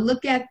people are going to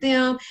look at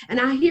them. And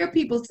I hear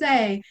people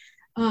say,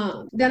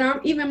 that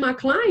aren't even my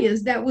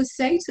clients, that would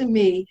say to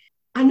me,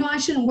 I know I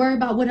shouldn't worry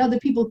about what other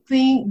people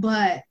think,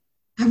 but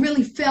I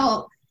really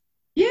felt,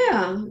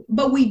 yeah,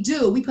 but we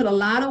do. We put a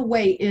lot of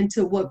weight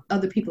into what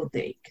other people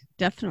think.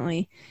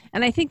 Definitely.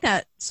 And I think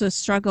that's a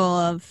struggle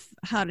of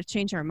how to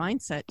change our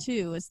mindset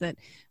too, is that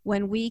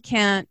when we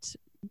can't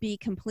be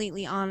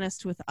completely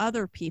honest with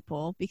other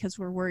people because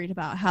we're worried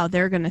about how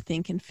they're going to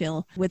think and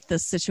feel with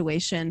this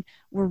situation,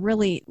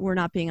 we're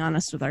not being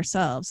honest with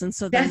ourselves. And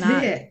so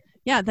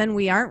then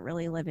we aren't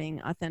really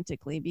living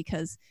authentically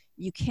because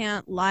you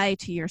can't lie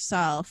to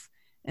yourself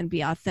and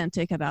be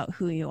authentic about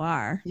who you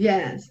are.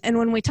 Yes. And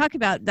when we talk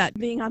about that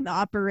being on the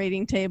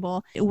operating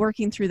table,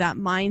 working through that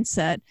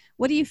mindset,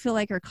 what do you feel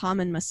like are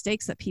common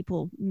mistakes that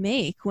people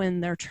make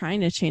when they're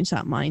trying to change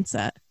that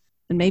mindset?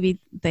 And maybe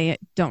they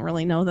don't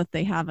really know that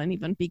they haven't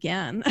even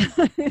began.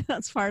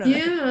 That's part of it.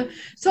 Yeah.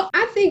 So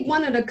I think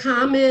one of the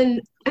common,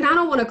 and I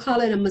don't want to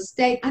call it a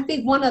mistake, I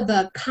think one of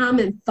the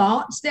common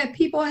thoughts that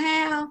people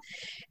have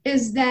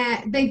is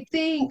that they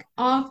think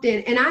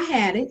often, and I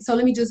had it, so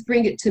let me just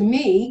bring it to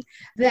me,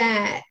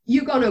 that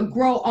you're going to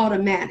grow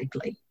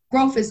automatically.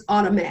 Growth is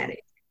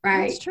automatic,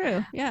 right? That's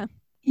true. Yeah.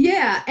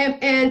 Yeah.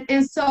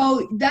 And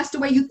so that's the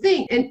way you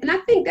think. And I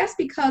think that's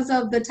because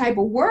of the type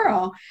of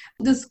world,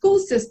 the school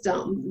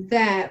system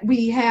that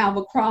we have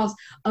across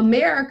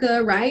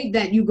America, right?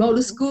 That you go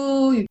to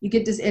school, you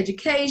get this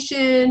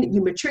education,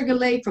 you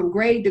matriculate from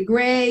grade to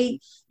grade.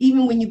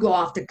 Even when you go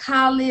off to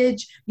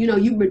college,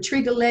 you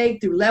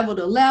matriculate through level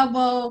to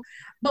level.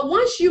 But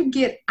once you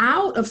get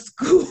out of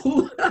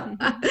school,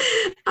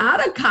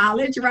 out of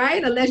college,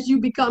 right, unless you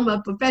become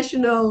a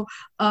professional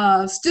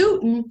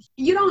student,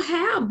 you don't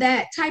have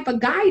that type of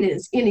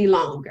guidance any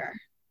longer.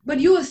 But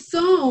you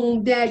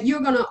assume that you're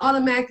going to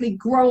automatically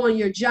grow on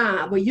your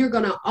job, or you're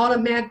going to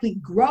automatically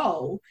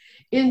grow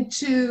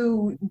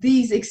into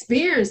these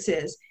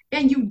experiences,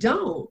 and you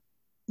don't.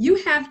 You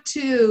have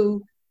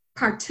to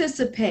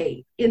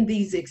participate in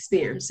these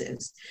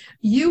experiences.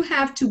 You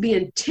have to be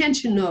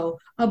intentional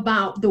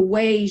about the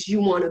ways you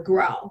want to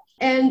grow.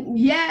 And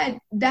yet,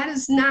 that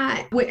is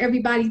not what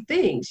everybody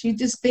thinks. You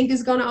just think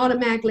it's going to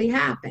automatically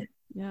happen.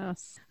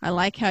 Yes. I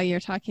like how you're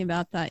talking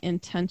about that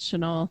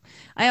intentional.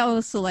 I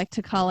also like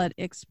to call it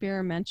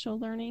experiential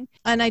learning.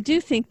 And I do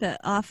think that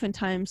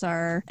oftentimes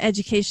our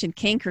education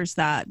cankers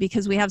that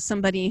because we have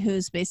somebody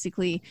who's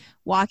basically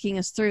walking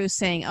us through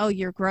saying, oh,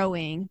 you're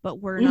growing, but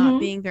we're not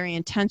being very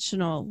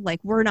intentional. Like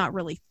we're not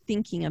really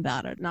thinking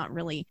about it, not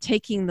really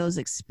taking those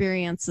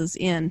experiences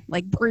in,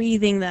 like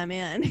breathing them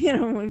in,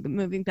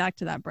 moving back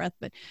to that breath,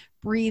 but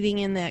breathing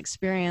in the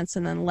experience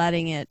and then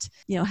letting it,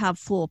 have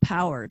full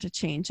power to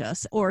change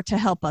us or to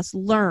help us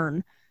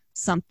learn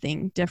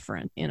something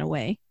different in a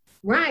way.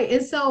 Right.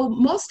 And so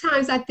most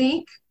times I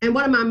think, and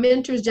one of my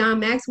mentors, John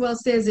Maxwell,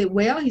 says it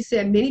well. He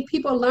said, many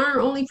people learn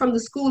only from the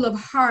school of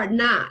hard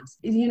knocks.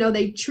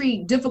 They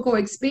treat difficult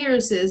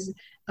experiences,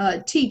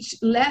 teach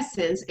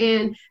lessons,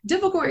 and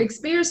difficult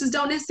experiences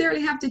don't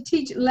necessarily have to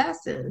teach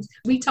lessons.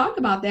 We talked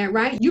about that,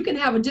 right? You can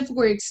have a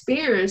difficult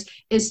experience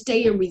and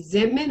stay in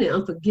resentment and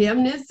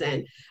unforgiveness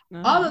and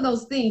all of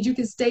those things. You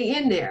can stay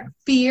in there.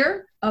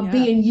 Fear of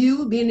being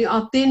you, being the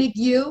authentic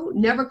you,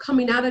 never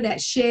coming out of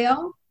that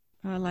shell.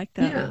 I like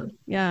that.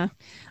 Yeah.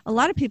 A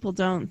lot of people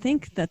don't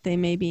think that they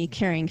may be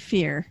carrying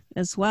fear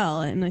as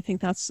well. And I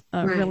think that's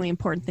a really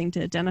important thing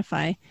to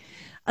identify.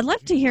 I'd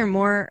love to hear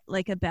more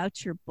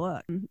about your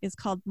book. It's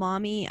called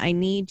Mommy, I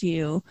Need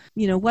You.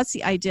 What's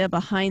the idea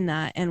behind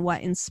that and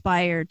what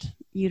inspired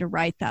you to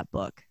write that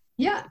book?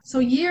 Yeah. So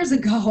years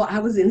ago, I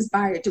was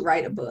inspired to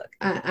write a book.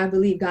 I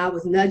believe God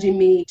was nudging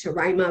me to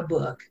write my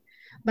book.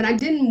 But I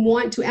didn't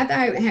want to, after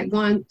I had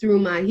gone through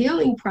my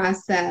healing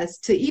process,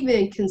 to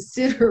even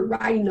consider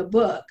writing a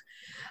book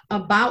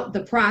about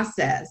the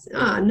process.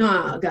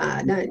 No,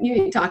 God, you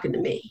ain't talking to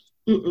me.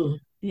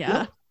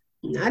 Yeah.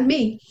 Nope, not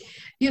me.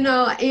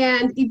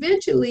 And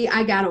eventually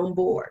I got on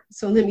board.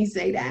 So let me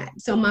say that.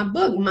 So my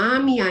book,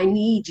 Mommy, I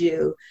Need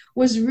You,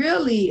 was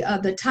really,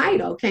 the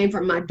title came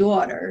from my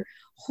daughter,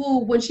 who,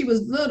 when she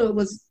was little,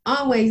 was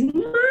always,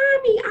 Mommy,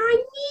 I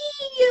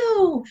need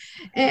you.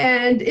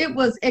 And it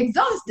was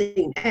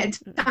exhausting at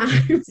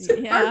times,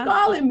 her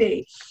calling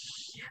me.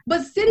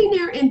 But sitting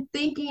there and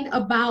thinking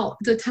about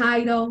the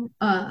title,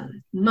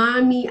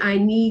 Mommy, I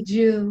Need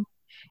You,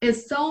 and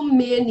so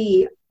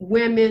many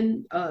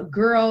women,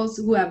 girls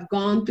who have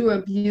gone through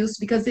abuse,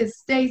 because it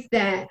states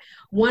that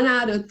 1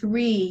 out of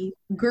 3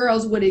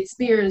 girls would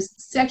experience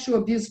sexual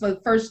abuse for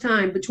the first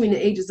time between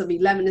the ages of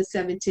 11 and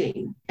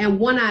 17. And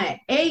 1 out of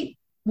 8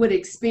 would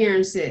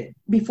experience it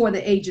before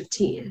the age of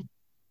 10.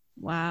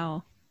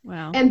 Wow.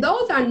 And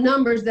those are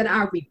numbers that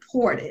are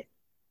reported,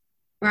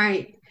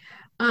 right?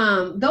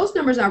 Those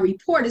numbers are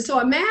reported. So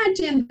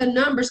imagine the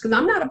numbers, because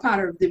I'm not a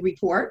part of the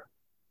report.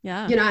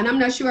 Yeah. And I'm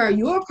not sure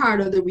you're part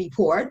of the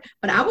report,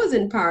 but I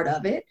wasn't part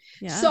of it.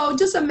 Yeah. So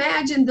just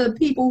imagine the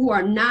people who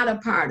are not a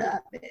part of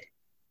it.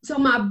 So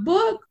my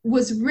book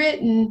was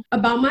written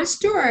about my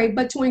story,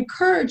 but to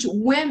encourage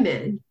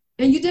women.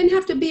 And you didn't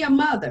have to be a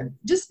mother,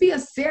 just be a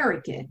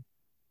surrogate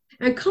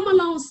and come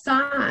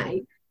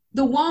alongside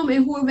the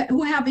woman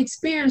who have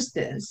experienced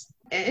this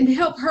and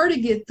help her to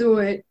get through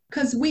it,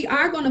 because we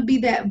are going to be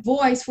that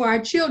voice for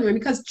our children,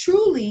 because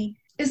truly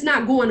it's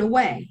not going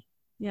away.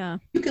 Yeah.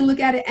 You can look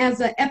at it as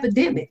an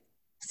epidemic.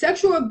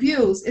 Sexual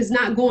abuse is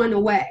not going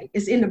away.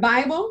 It's in the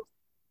Bible.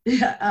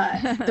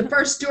 The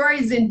first story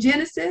is in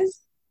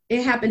Genesis.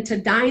 It happened to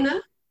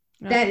Dinah.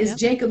 That is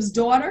Jacob's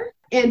daughter.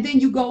 And then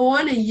you go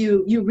on and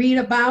you read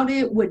about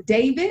it with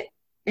David.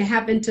 It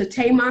happened to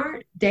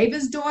Tamar,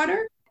 David's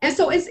daughter. And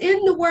so it's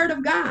in the Word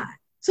of God.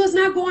 So it's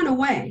not going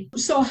away.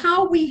 So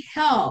how we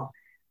help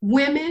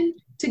women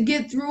to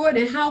get through it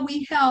and how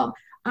we help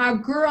our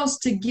girls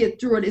to get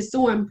through it is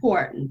so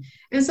important.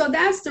 And so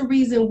that's the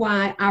reason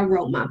why I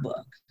wrote my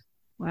book.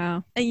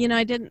 Wow.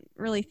 I didn't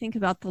really think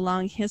about the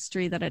long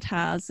history that it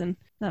has, and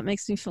that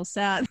makes me feel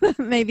sad.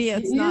 Maybe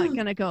it's not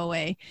going to go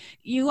away.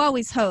 You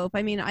always hope.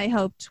 I mean, I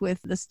hoped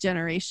with this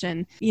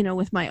generation,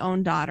 with my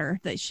own daughter,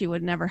 that she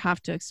would never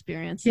have to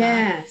experience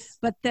that.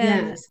 But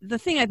then the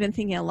thing I've been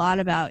thinking a lot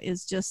about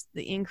is just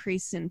the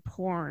increase in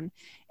porn.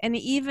 And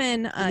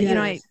even,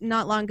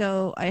 not long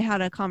ago, I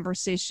had a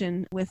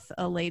conversation with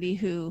a lady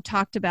who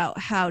talked about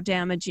how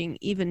damaging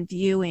even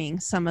viewing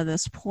some of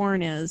this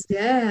porn is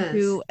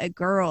to a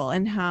girl,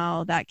 and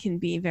how that can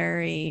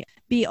be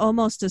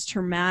almost as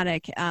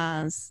traumatic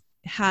as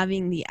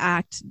having the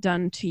act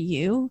done to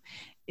you.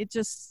 It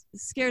just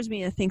scares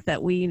me to think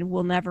that we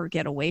will never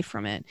get away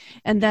from it.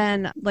 And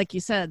then, like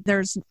you said,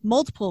 there's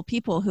multiple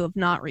people who have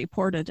not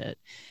reported it.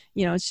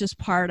 It's just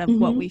part of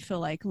what we feel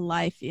like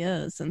life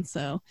is. And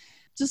so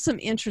just some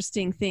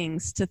interesting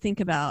things to think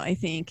about, I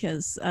think,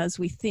 as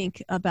we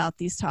think about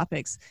these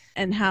topics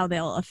and how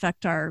they'll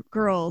affect our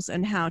girls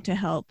and how to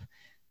help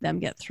them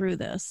get through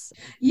this.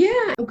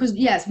 Yeah, because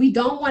yes, we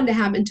don't want it to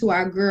happen to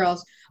our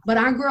girls, but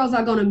our girls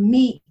are going to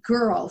meet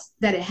girls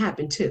that it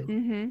happened to.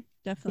 Mm-hmm,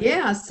 definitely.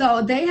 Yeah,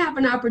 so they have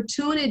an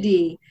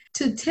opportunity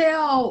to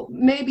tell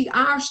maybe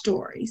our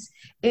stories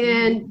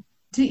and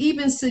to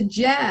even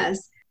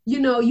suggest,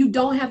 you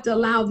don't have to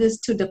allow this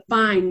to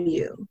define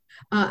you.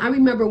 I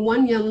remember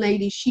one young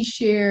lady, she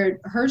shared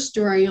her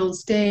story on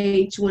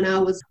stage when I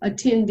was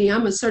attending.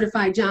 I'm a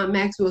certified John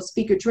Maxwell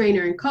speaker,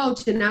 trainer, and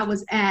coach, and I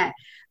was at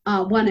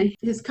one of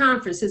his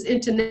conferences,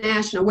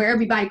 international, where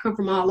everybody come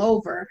from all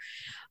over.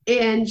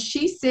 And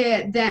she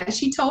said that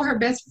she told her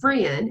best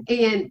friend,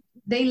 and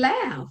they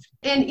laughed.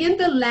 And in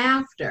the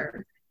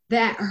laughter,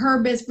 that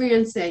her best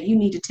friend said, "You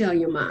need to tell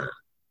your mom."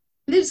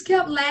 They just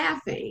kept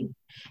laughing.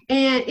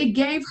 And it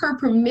gave her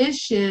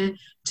permission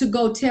to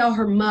go tell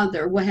her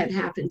mother what had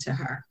happened to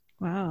her.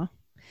 Wow.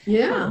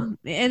 Yeah.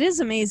 It is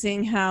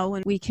amazing how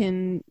when we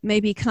can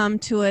maybe come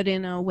to it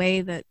in a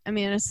way that, I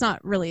mean, it's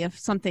not really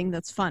something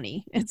that's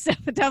funny. It's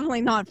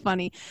definitely not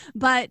funny.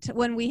 But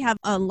when we have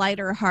a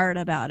lighter heart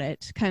about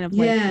it, kind of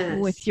like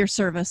with your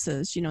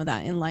services,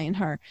 that enlightened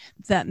heart,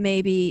 that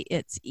maybe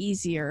it's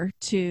easier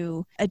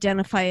to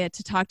identify it,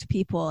 to talk to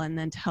people, and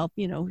then to help,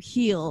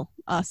 heal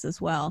us as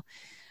well.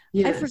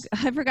 Yes.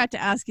 I forgot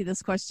to ask you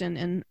this question,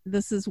 and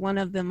this is one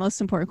of the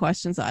most important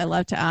questions that I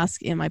love to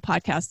ask in my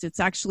podcast. It's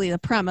actually the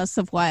premise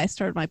of why I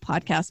started my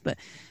podcast, but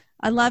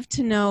I love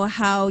to know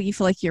how you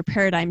feel like your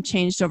paradigm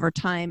changed over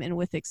time and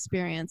with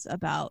experience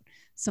about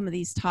some of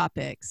these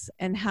topics,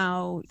 and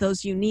how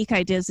those unique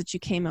ideas that you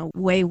came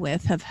away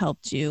with have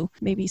helped you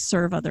maybe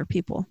serve other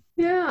people.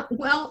 Yeah,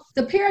 well,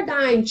 the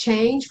paradigm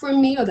change for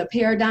me, or the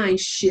paradigm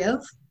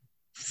shift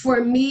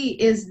for me,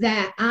 is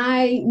that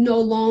I no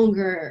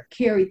longer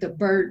carried the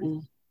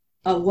burden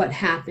of what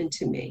happened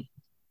to me.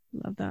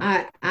 Love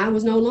that. I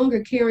was no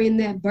longer carrying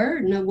that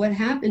burden of what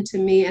happened to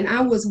me. And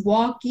I was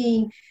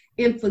walking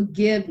in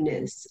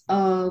forgiveness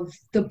of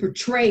the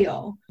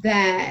betrayal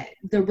that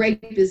the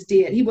rapist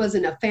did. He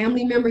wasn't a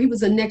family member. He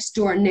was a next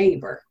door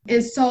neighbor.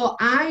 And so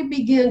I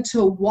began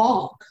to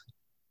walk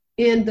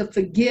in the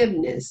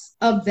forgiveness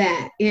of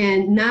that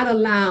and not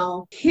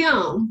allow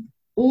him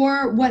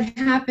or what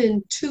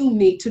happened to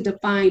me to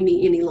define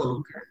me any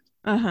longer.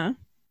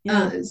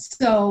 Yeah.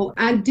 So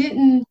I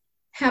didn't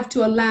have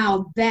to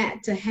allow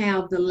that to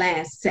have the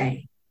last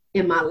say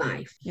in my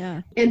life.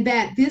 Yeah. And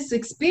that this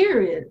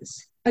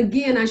experience,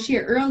 again, I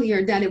shared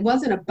earlier that it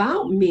wasn't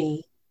about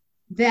me,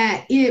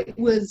 that it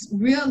was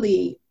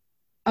really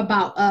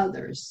about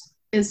others.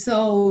 And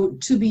so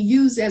to be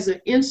used as an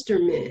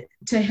instrument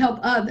to help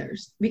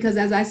others, because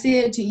as I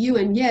said to you,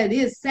 and yeah, it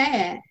is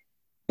sad,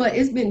 but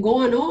it's been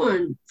going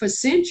on for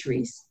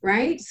centuries,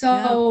 right?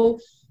 So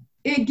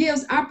it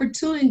gives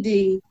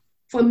opportunity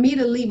for me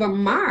to leave a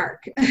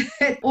mark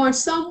on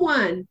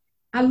someone.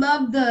 I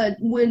love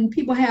when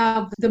people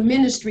have the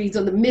ministries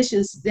or the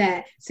missions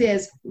that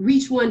says,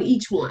 reach one,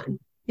 each one,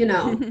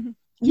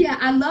 Yeah,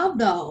 I love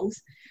those,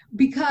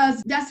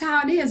 because that's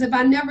how it is. If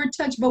I never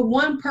touch but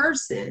one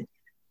person,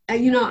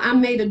 I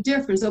made a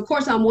difference. Of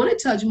course, I want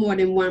to touch more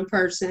than one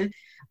person,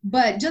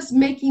 but just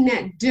making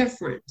that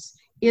difference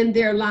in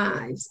their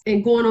lives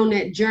and going on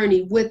that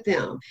journey with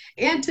them.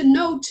 And to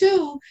know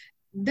too,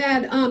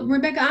 that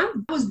Rebecca, I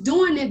was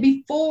doing it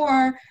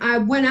before I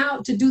went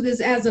out to do this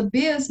as a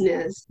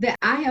business, that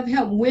I have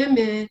helped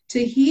women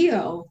to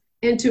heal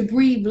and to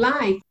breathe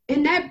life.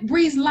 And that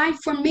breathes life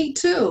for me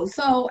too.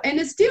 So, and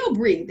it's still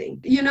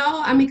breathing,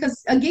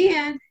 because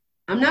again,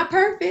 I'm not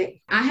perfect.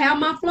 I have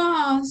my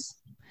flaws.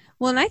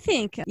 Well, and I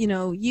think,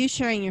 you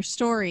sharing your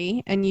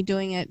story and you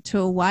doing it to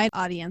a wide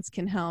audience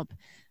can help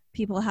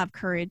people have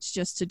courage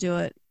just to do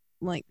it,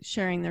 like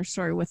sharing their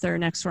story with their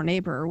next door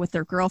neighbor or with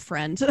their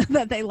girlfriend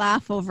that they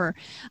laugh over.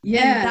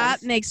 Yes. And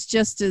that makes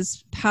just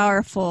as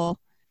powerful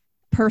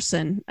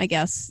person, I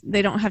guess.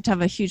 They don't have to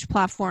have a huge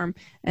platform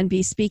and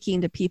be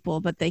speaking to people,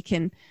 but they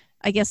can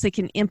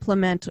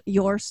implement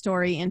your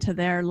story into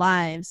their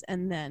lives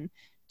and then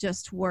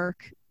just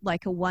work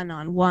like a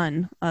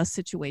one-on-one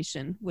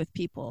situation with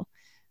people.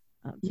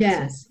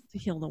 Yes. To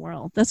heal the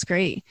world. That's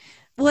great.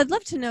 Well, I'd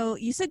love to know,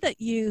 you said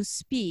that you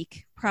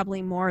speak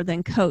probably more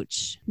than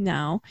coach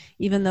now,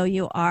 even though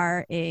you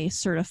are a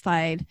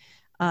certified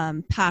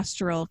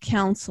pastoral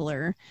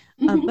counselor.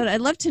 But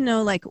I'd love to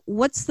know,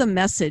 what's the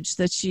message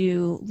that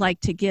you like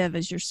to give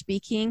as you're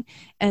speaking?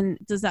 And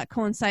does that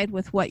coincide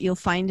with what you'll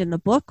find in the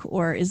book,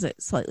 or is it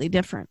slightly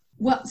different?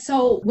 Well,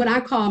 so what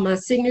I call my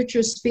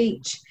signature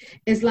speech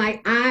is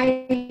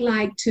I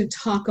like to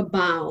talk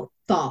about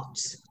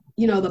thoughts.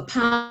 The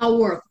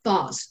power of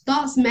thoughts.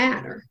 Thoughts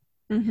matter.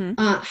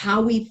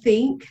 How we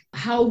think,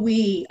 how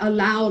we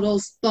allow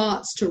those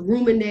thoughts to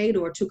ruminate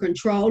or to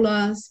control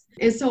us.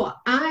 And so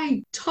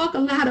I talk a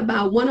lot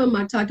about, one of them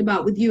I talked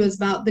about with you is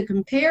about the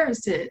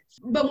comparison.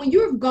 But when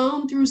you've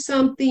gone through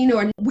something,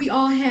 or we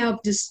all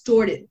have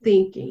distorted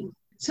thinking.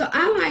 So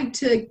I like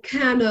to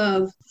kind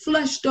of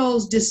flush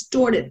those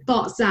distorted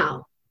thoughts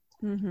out.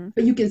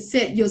 But you can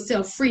set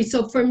yourself free.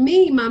 So for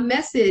me, my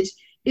message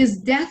is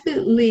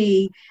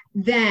definitely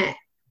that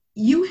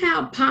you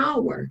have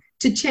power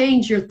to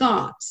change your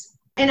thoughts.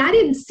 And I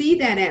didn't see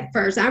that at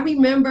first. I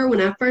remember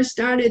when I first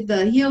started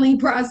the healing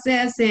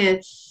process,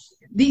 and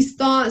these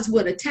thoughts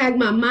would attack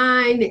my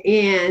mind,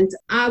 and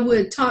I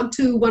would talk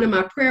to one of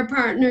my prayer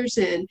partners,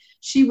 and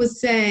she would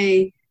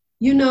say,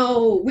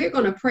 we're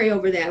going to pray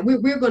over that.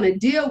 We're going to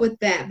deal with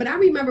that. But I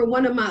remember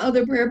one of my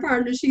other prayer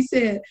partners, she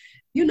said,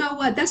 you know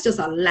what? That's just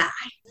a lie,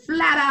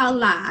 flat out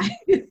lie.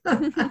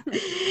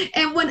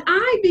 And when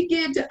I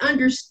began to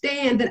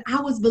understand that I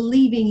was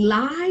believing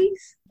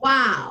lies,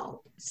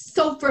 wow.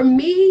 So for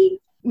me,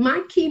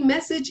 my key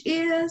message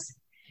is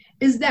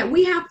that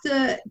we have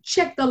to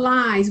check the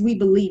lies we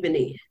believe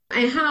in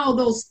and how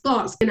those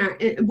thoughts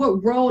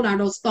what role are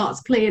those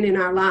thoughts playing in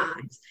our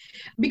lives?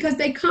 Because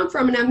they come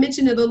from, and I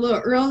mentioned it a little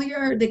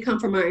earlier, they come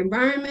from our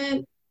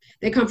environment,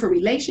 they come from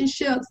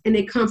relationships, and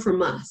they come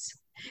from us.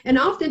 And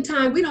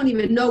oftentimes we don't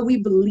even know we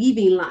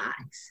believing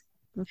lies.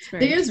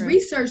 There's true.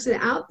 Research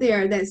out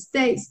there that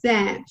states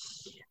that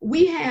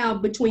we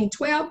have between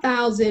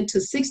 12,000 to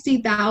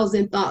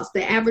 60,000 thoughts,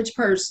 the average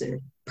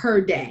person,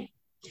 per day.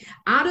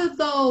 Out of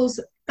those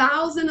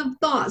 1,000 of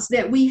thoughts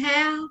that we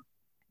have,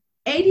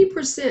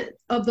 80%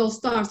 of those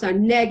thoughts are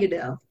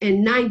negative,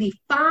 and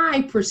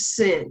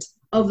 95%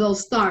 of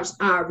those thoughts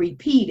are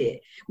repeated,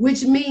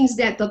 which means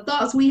that the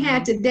thoughts we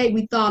had today,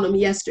 we thought them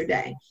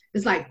yesterday.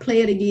 It's like,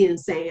 play it again,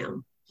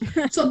 Sam.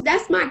 So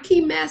that's my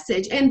key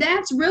message. And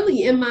that's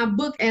really in my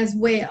book as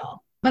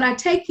well. But I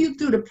take you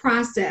through the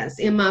process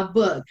in my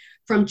book,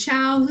 from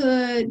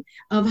childhood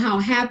of how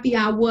happy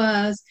I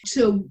was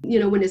to,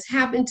 when this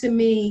happened to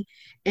me,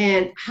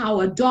 and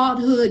how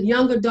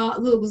young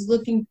adulthood was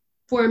looking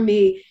for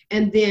me,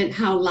 and then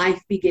how life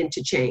began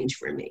to change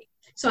for me.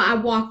 So I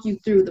walk you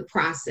through the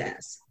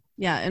process.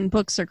 Yeah, and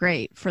books are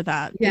great for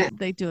that. Yeah.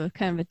 They do a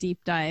kind of a deep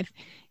dive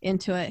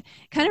into it.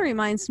 Kind of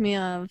reminds me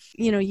of,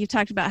 you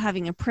talked about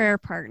having a prayer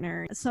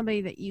partner,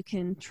 somebody that you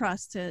can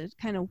trust to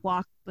kind of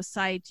walk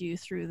beside you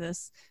through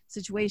this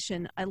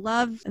situation. I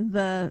love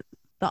the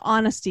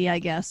honesty, I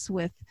guess,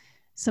 with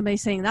somebody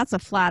saying that's a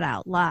flat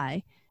out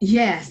lie.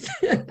 Yes.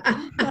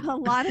 A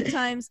lot of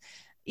times,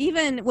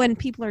 even when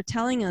people are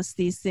telling us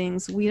these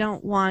things, we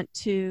don't want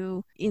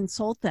to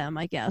insult them,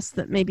 I guess,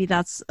 that maybe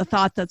that's a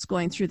thought that's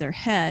going through their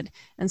head.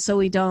 And so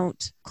we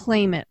don't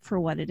claim it for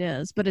what it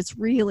is. But it's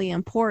really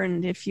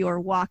important, if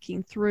you're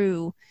walking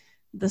through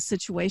the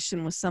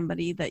situation with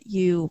somebody, that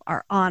you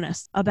are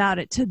honest about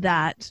it to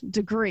that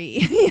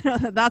degree.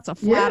 That's a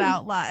flat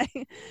out lie.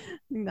 I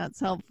think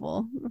that's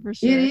helpful for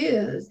sure. It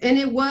is. And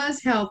it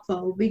was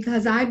helpful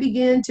because I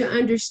began to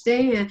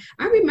understand.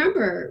 I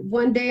remember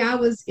one day I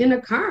was in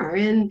a car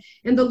and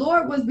the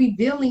Lord was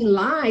revealing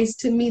lies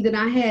to me that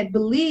I had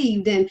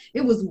believed. And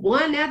it was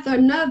one after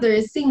another.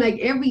 It seemed like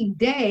every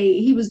day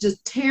he was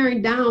just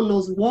tearing down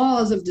those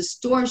walls of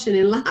distortion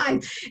and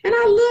lies. And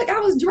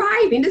I was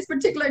driving. This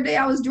particular day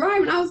I was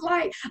driving. I was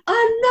like, another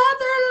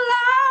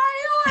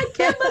lie. Oh, I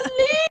can't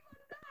believe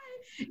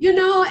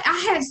it. I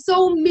had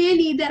so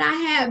many that I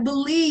had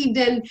believed,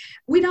 and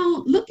we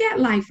don't look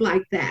at life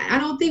like that. I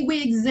don't think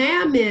we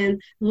examine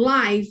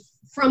life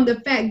from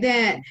the fact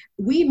that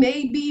we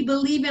may be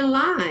believing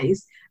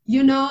lies,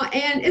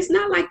 and it's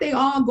not like they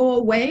all go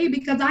away,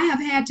 because I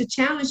have had to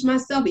challenge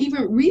myself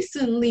even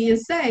recently and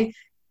say,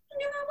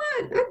 you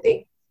know what,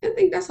 I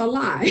think that's a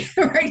lie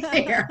right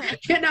there.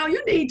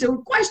 You need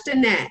to question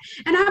that.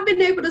 And I've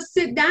been able to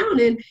sit down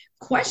and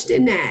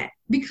question that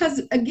because,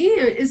 again,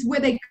 it's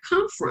where they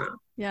come from.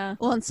 Yeah.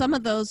 Well, and some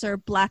of those are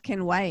black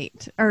and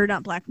white, or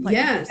not black and white,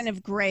 yes. Kind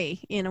of gray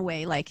in a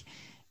way. Like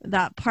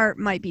that part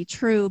might be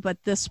true,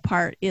 but this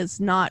part is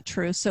not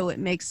true. So it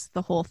makes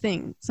the whole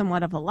thing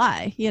somewhat of a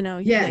lie.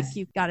 Yes. Like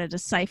you've got to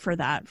decipher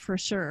that for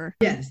sure.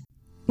 Yes.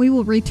 We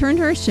will return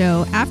to our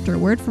show after a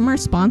word from our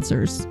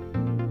sponsors.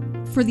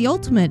 For the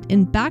ultimate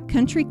in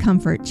backcountry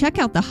comfort, check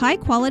out the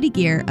high-quality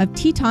gear of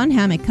Teton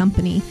Hammock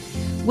Company.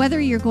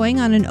 Whether you're going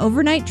on an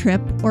overnight trip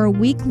or a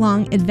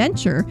week-long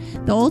adventure,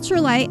 the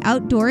ultralight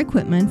outdoor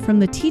equipment from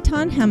the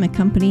Teton Hammock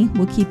Company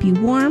will keep you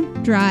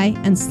warm, dry,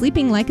 and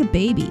sleeping like a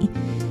baby.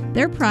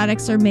 Their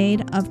products are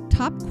made of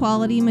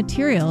top-quality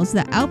materials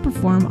that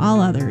outperform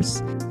all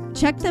others.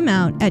 Check them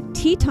out at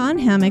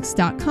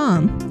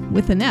tetonhammocks.com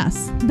with an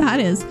S. That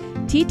is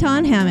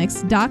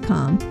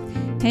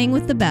tetonhammocks.com. Hang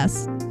with the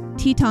best.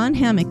 Teton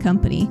Hammock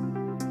Company.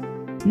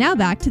 Now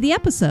back to the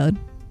episode.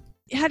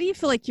 How do you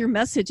feel like your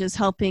message is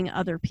helping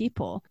other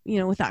people,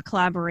 with that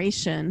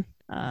collaboration?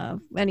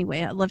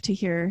 Anyway, I'd love to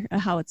hear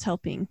how it's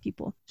helping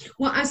people.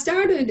 Well, I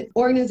started an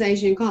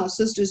organization called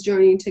Sisters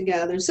Journeying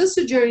Together.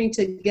 Sister Journeying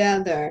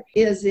Together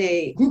is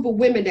a group of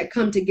women that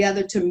come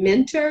together to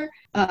mentor.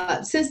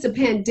 Since the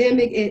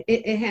pandemic,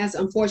 it has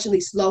unfortunately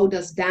slowed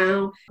us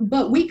down,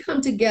 but we come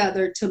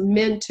together to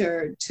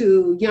mentor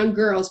to young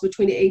girls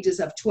between the ages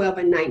of 12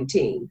 and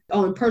 19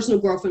 on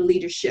personal growth and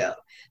leadership.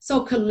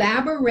 So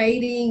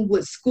collaborating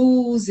with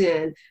schools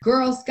and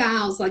Girl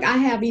Scouts, like I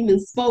have even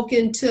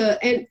spoken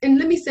to, and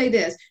let me say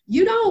this,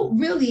 you don't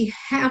really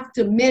have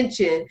to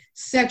mention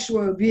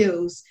sexual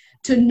abuse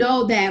to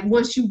know that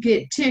once you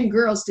get 10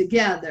 girls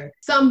together,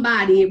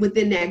 somebody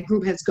within that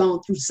group has gone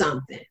through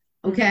something.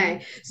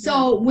 Okay.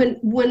 So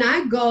when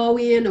I go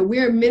in or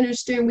we're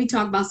ministering, we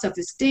talk about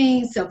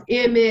self-esteem,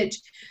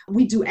 self-image,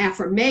 we do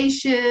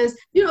affirmations,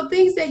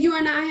 things that you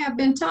and I have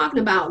been talking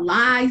about,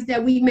 lies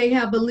that we may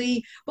have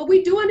believed, but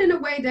we do it in a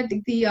way that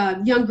the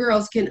young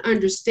girls can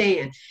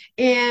understand.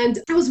 And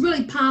it was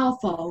really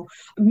powerful.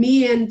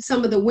 Me and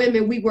some of the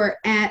women, we were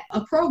at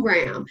a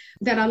program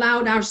that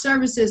allowed our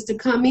services to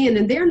come in,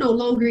 and they're no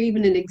longer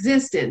even in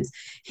existence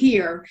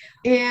here.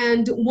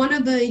 And one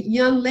of the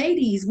young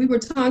ladies, we were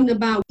talking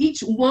about,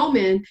 each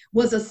woman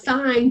was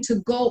assigned to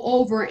go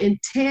over and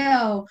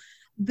tell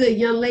the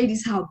young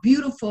ladies how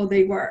beautiful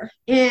they were,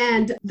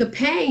 and the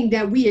pain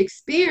that we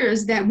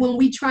experienced, that when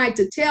we tried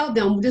to tell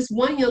them, this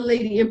one young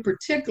lady in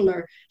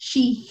particular,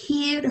 she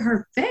hid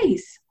her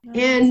face.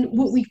 And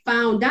what we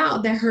found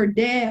out, that her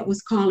dad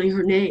was calling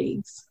her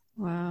names.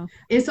 Wow.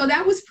 And so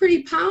that was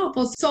pretty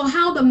powerful. So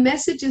how the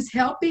message is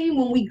helping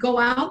when we go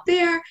out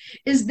there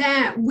is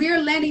that we're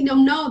letting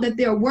them know that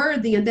they're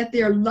worthy and that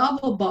they're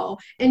lovable.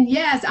 And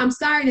yes, I'm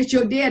sorry that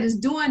your dad is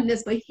doing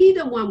this, but he's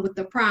the one with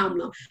the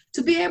problem.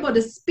 To be able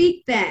to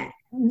speak that,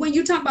 when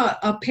you talk about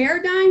a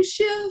paradigm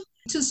shift,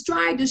 to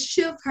strive to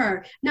shift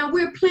her. Now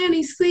we're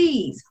planting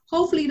seeds.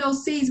 Hopefully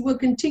those seeds will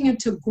continue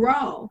to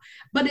grow,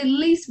 but at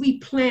least we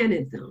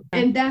planted them.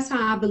 And that's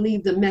how I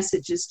believe the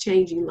message is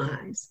changing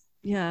lives.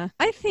 Yeah,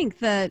 I think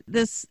that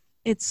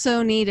it's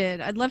so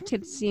needed. I'd love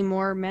to see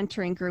more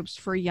mentoring groups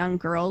for young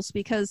girls,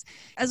 because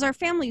as our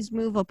families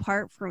move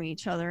apart from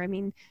each other, I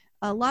mean,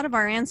 a lot of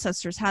our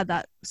ancestors had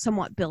that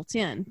somewhat built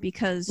in,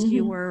 because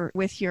you were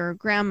with your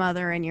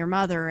grandmother and your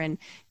mother and,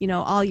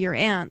 all your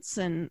aunts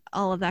and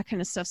all of that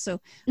kind of stuff. So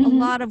a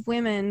lot of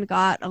women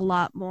got a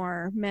lot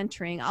more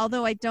mentoring,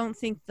 although I don't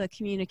think the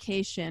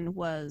communication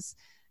was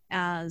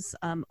as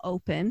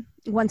open.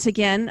 Once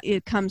again,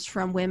 it comes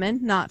from women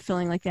not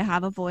feeling like they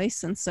have a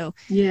voice. And so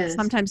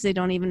sometimes they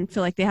don't even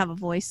feel like they have a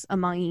voice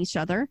among each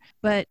other.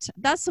 But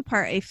that's the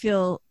part I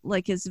feel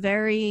like is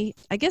very,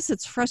 I guess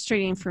it's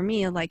frustrating for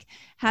me, like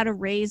how to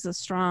raise a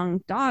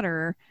strong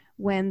daughter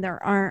when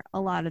there aren't a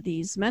lot of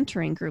these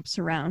mentoring groups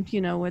around,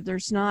 where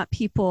there's not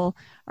people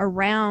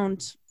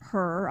around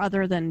her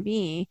other than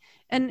me.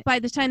 And by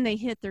the time they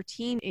hit their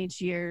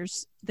teenage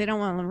years, they don't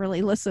want to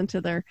really listen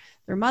to their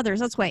mothers.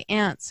 That's why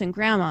aunts and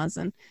grandmas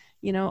and,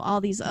 all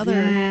these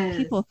other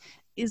people.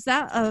 Is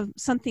that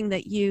something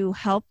that you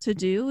help to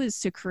do, is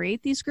to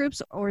create these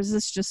groups, or is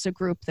this just a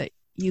group that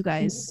you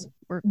guys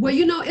work with?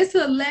 Well, it's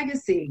a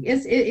legacy.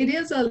 It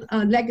is a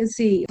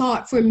legacy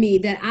thought for me,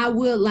 that I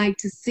would like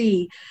to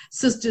see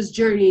sisters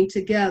journeying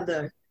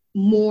together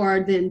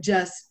more than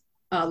just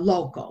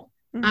local.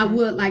 I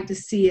would like to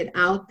see it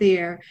out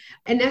there.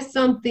 And that's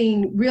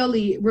something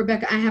really,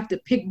 Rebecca, I have to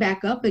pick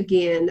back up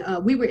again.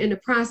 We were in the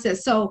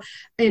process. So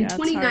in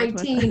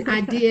 2019,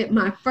 I did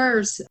my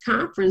first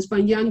conference for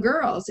young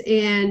girls,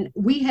 and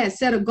we had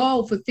set a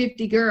goal for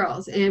 50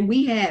 girls, and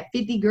we had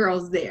 50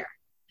 girls there.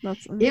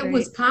 It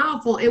was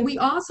powerful. And we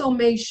also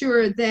made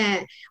sure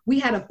that we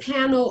had a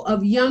panel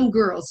of young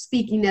girls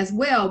speaking as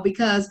well,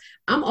 because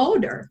I'm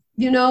older,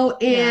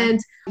 and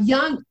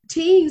young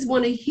teens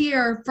want to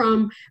hear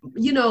from,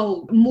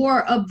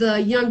 more of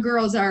the young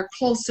girls are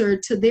closer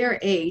to their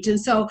age.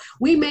 And so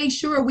we made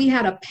sure we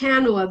had a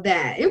panel of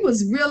that. It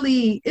was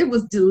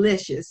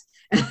delicious.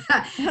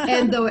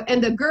 and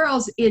the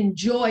girls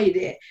enjoyed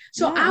it.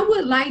 So I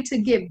would like to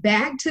get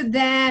back to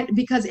that,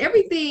 because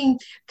everything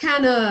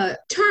kind of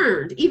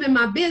turned, even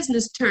my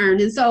business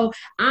turned. And so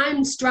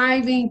I'm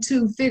striving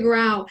to figure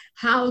out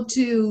how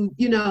to,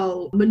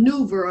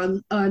 maneuver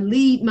or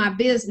lead my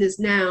business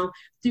now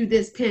through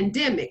this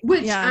pandemic,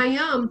 which I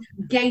am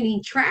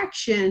gaining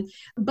traction,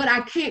 but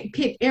I can't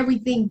pick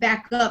everything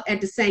back up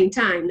at the same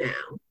time now.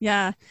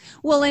 Yeah.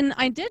 Well, and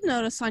I did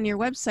notice on your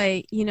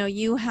website,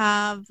 you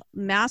have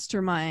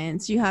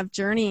masterminds, you have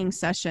journeying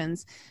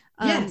sessions.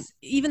 Yes.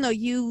 Even though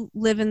you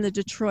live in the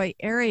Detroit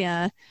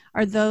area,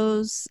 are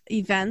those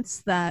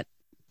events that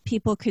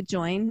people could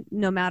join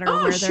no matter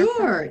where they're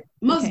from?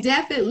 Most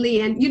definitely.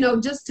 And,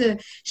 just to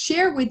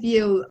share with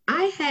you,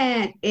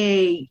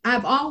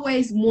 I've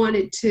always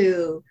wanted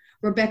to,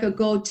 Rebecca,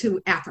 go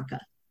to Africa.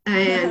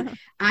 And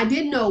I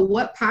didn't know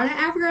what part of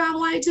Africa I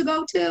wanted to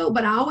go to,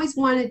 but I always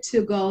wanted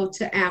to go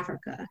to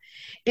Africa.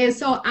 And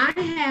so I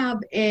have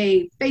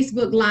a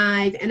Facebook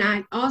Live, and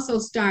I also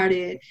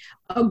started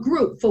a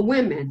group for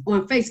women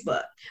on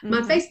Facebook.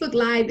 My Facebook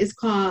Live is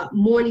called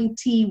Morning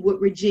Tea with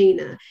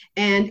Regina,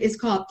 and it's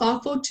called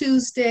Thoughtful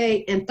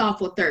Tuesday and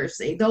Thoughtful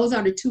Thursday. Those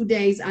are the 2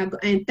 days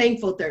and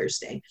Thankful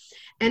Thursday.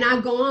 And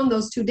I go on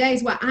those 2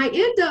 days. Well, I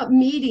end up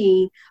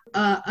meeting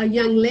a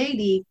young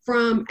lady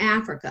from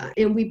Africa,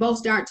 and we both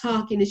start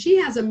talking, and she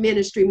has a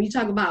ministry. When you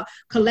talk about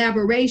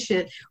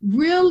collaboration,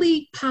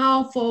 really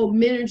powerful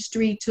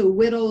ministry to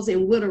widows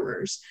and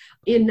widowers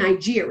in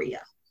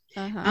Nigeria.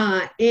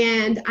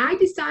 And I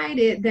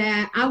decided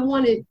that I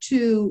wanted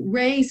to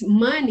raise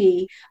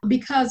money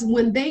because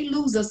when they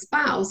lose a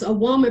spouse, a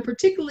woman,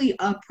 particularly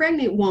a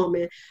pregnant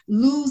woman,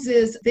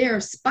 loses their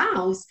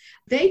spouse,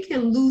 they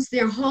can lose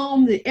their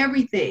home and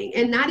everything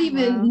and not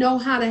even know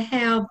how to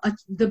have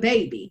the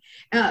baby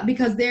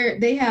because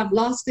they have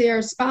lost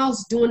their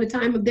spouse during the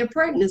time of their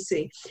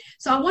pregnancy.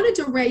 So I wanted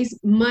to raise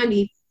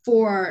money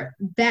for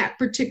that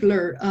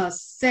particular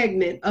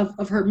segment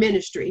of her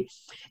ministry.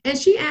 And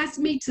she asked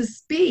me to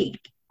speak.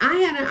 I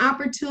had an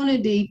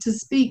opportunity to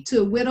speak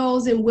to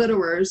widows and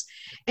widowers,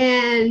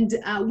 and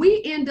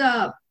we end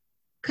up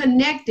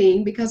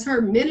connecting because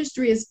her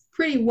ministry is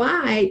pretty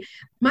wide.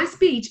 My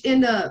speech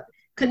ended up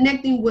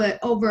connecting with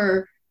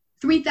over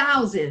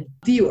 3,000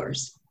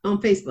 viewers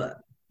on Facebook.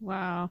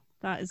 Wow.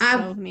 That is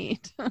so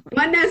neat.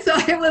 Wasn't that so?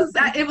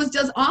 It was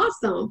just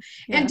awesome.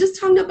 Yeah. And just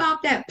talking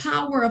about that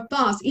power of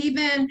thoughts,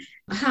 even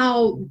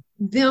how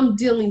them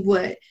dealing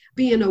with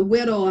being a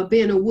widow or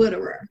being a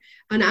widower.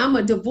 And I'm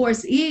a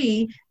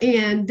divorcee,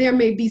 and there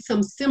may be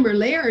some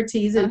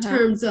similarities in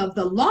terms of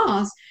the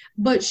loss,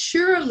 but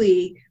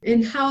surely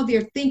in how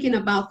they're thinking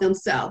about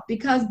themselves,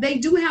 because they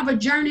do have a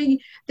journey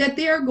that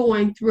they're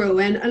going through.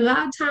 And a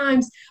lot of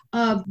times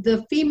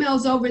the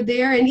females over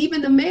there and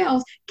even the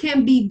males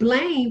can be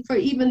blamed for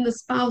even the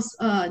spouse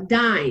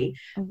dying.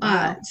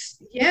 Wow.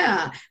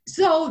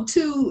 So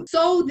to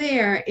so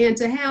there and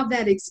to have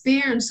that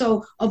experience.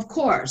 So of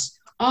course,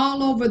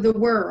 all over the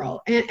world.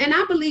 And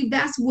I believe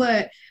that's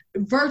what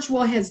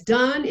virtual has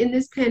done in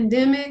this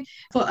pandemic,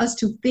 for us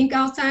to think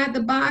outside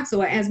the box,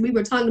 or as we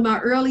were talking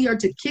about earlier,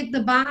 to kick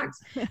the box.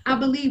 I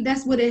believe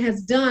that's what it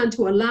has done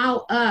to allow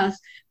us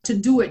to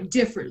do it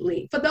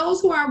differently. For those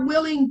who are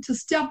willing to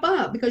step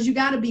up, because you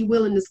got to be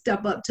willing to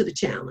step up to the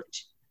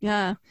challenge.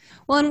 Yeah.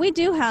 Well, and we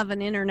do have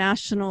an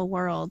international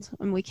world,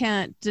 and we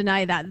can't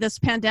deny that. This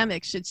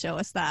pandemic should show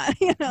us that,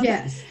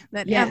 yes.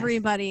 that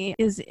everybody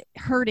is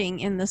hurting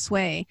in this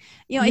way.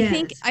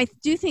 I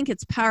do think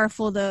it's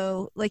powerful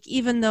though, like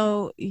even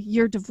though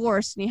you're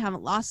divorced and you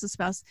haven't lost a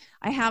spouse,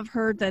 I have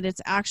heard that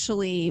it's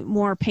actually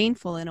more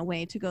painful in a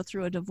way to go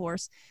through a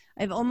divorce.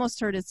 I've almost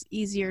heard it's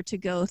easier to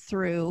go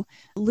through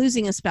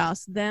losing a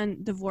spouse than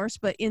divorce,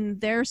 but in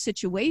their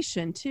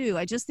situation too,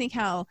 I just think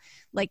how,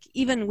 like,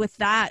 even with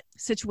that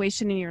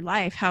situation in your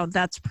life, how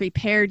that's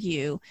prepared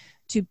you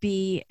to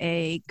be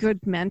a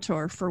good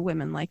mentor for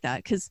women like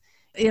that. Because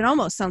it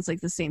almost sounds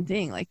like the same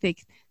thing. Like they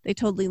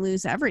totally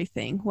lose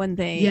everything when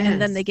they,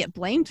 and then they get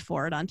blamed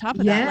for it on top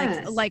of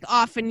that. Like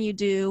often you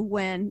do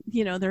when,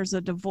 there's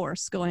a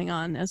divorce going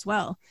on as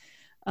well.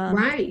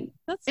 Right.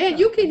 And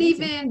you can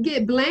even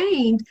get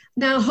blamed.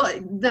 Now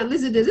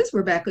listen to this,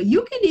 Rebecca.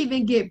 You can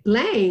even get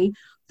blamed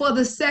for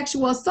the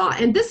sexual assault.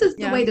 And this is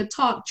the way the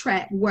talk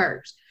track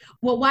works.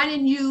 Well, why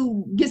didn't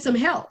you get some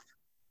help?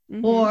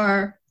 Mm-hmm.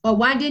 Or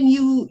why didn't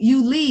you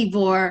leave?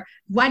 Or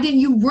why didn't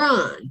you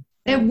run?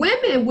 And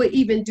women would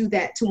even do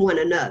that to one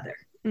another.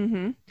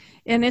 Mm-hmm.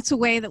 And it's a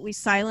way that we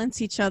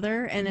silence each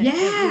other, and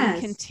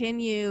we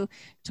continue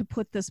to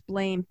put this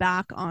blame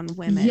back on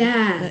women.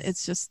 Yes.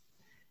 It's just,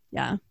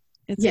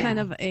 it's kind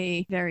of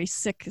a very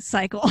sick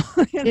cycle.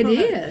 It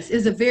is.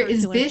 It's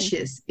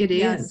vicious. It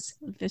is.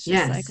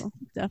 Vicious cycle,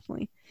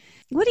 definitely.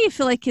 What do you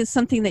feel like is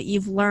something that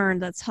you've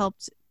learned that's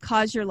helped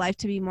cause your life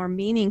to be more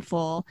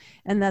meaningful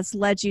and that's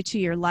led you to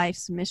your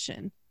life's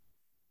mission?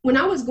 When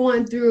I was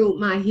going through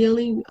my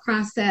healing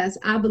process,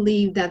 I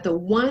believe that the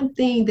one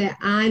thing that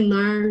I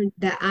learned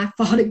that I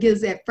fought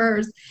against at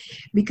first,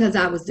 because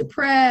I was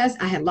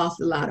depressed, I had lost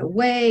a lot of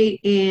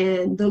weight,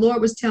 and the Lord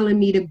was telling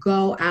me to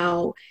go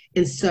out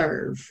and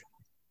serve.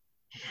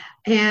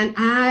 And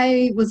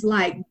I was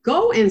like,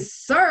 go and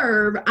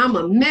serve. I'm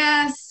a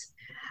mess.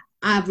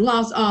 I've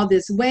lost all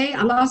this weight.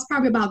 I lost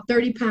probably about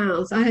 30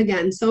 pounds. I had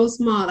gotten so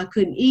small. I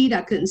couldn't eat.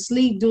 I couldn't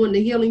sleep during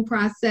the healing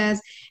process.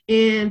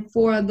 And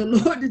for the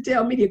Lord to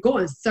tell me to go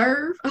and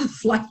serve, I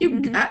was like,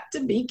 you've got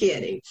to be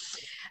kidding.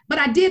 But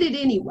I did it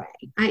anyway.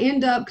 I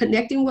ended up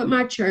connecting with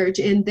my church,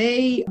 and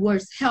they were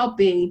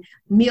helping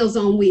Meals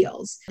on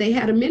Wheels. They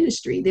had a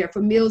ministry there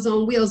for Meals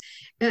on Wheels,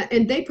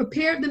 and they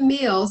prepared the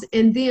meals,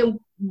 and then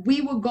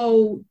we would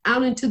go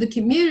out into the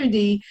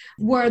community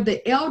where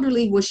the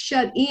elderly was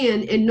shut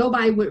in and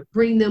nobody would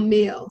bring them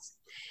meals.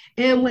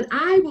 And when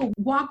I would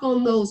walk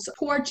on those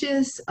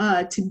porches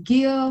to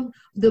give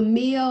the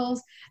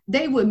meals,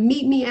 they would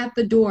meet me at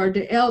the door,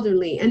 the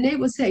elderly, and they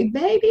would say,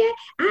 baby,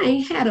 I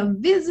ain't had a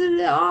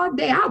visitor all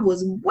day. I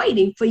was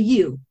waiting for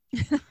you.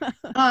 and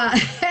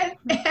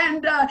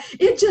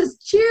it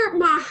just cheered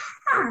my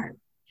heart.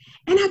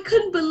 And I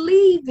couldn't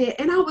believe it.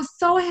 And I was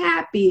so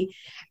happy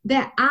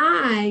that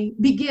I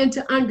began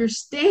to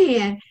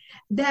understand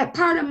that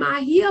part of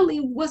my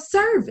healing was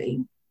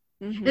serving.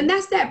 Mm-hmm. And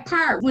that's that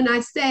part when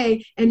I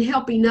say, and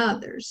helping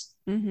others.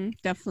 Mm-hmm,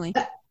 definitely.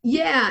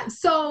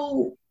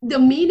 So the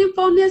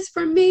meaningfulness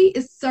for me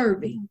is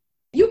serving.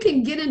 You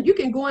can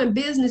go in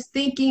business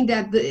thinking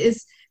that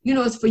it's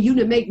for you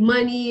to make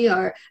money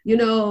or,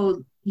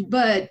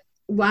 but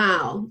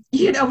wow.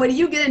 When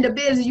you get into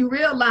business, you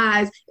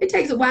realize it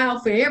takes a while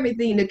for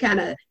everything to kind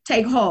of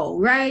take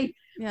hold, right?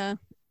 Yeah.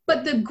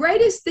 But the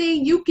greatest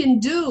thing you can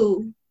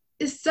do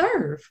is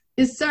serve.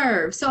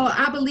 So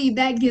I believe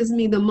that gives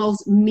me the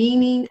most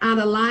meaning out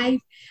of life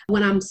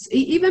when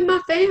even my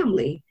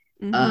family.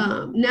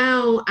 Mm-hmm.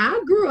 Now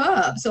I grew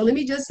up, so let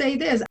me just say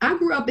this. I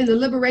grew up in the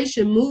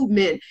liberation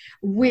movement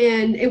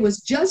when it was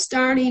just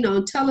starting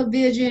on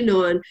television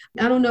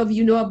I don't know if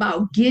you know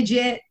about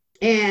Gidget.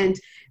 And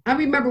I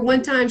remember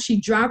one time she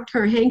dropped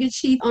her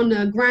handkerchief on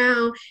the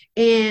ground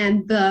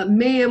and the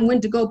man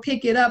went to go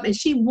pick it up and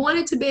she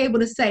wanted to be able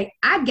to say,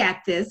 I got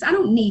this. I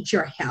don't need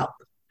your help.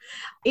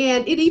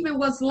 And it even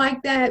was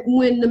like that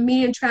when the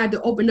men tried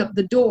to open up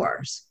the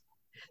doors.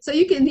 So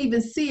you can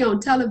even see on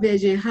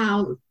television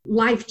how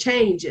life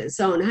changes,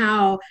 on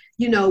how,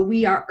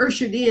 we are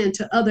ushered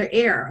into other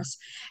eras.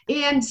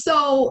 And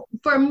so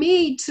for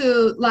me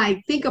to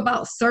think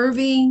about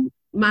serving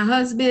my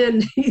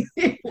husband,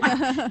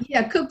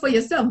 yeah, cook for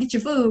yourself, get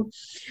your food.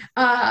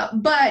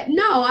 But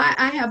no,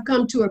 I have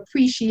come to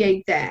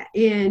appreciate that.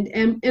 And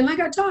like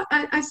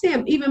I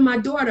said, even my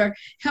daughter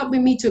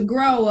helping me to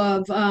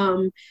grow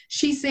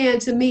she's saying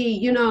to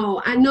me,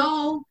 I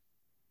know,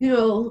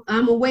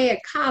 I'm away at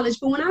college,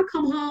 but when I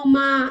come home,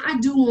 Ma, I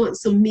do want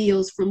some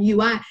meals from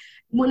you.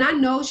 When I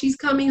know she's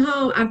coming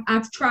home,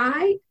 I've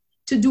tried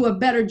to do a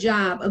better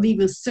job of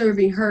even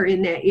serving her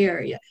in that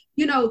area,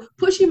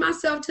 pushing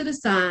myself to the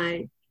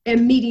side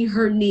and meeting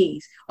her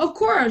needs. Of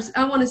course,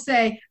 I want to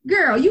say,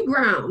 girl, you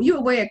grown, you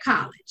away at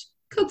college,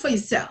 cook for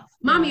yourself,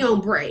 mommy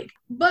on break.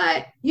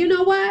 But you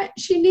know what?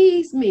 She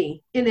needs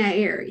me in that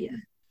area.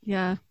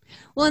 Yeah.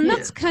 Well, and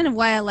that's kind of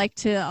why I like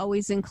to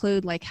always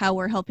include how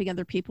we're helping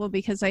other people,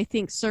 because I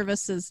think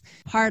service is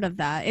part of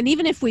that. And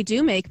even if we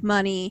do make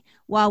money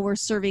while we're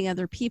serving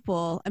other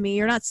people, I mean,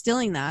 you're not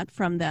stealing that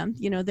from them.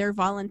 They're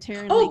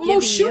voluntarily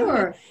giving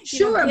sure.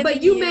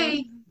 But you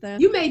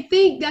may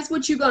think that's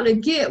what you're going to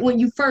get when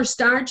you first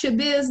start your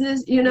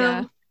business,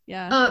 Yeah.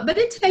 But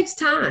it takes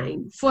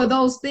time for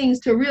those things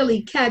to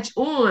really catch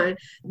on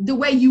the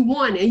way you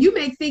want it. You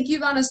may think you're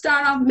going to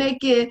start off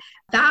making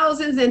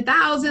thousands and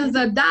thousands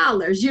of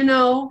dollars,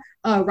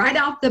 right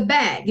off the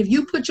bat. If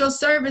you put your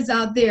service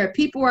out there,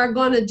 people are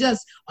going to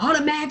just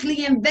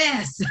automatically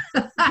invest.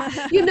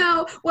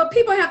 Well,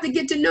 people have to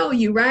get to know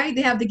you, right?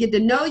 They have to get to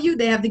know you.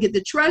 They have to get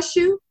to trust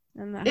you.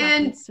 And that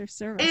happens through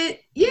service.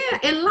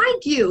 And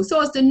like you.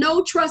 So it's the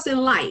know, trust, and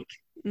like.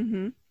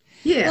 Mm-hmm.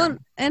 Yeah. Well,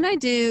 and I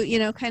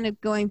do, kind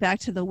of going back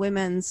to the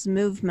women's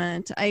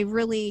movement, I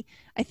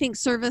think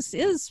service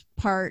is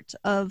part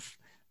of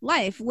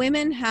life.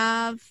 Women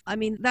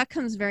that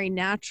comes very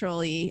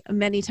naturally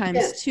many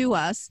times to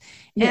us.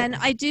 Yes. And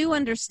I do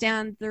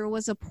understand there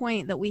was a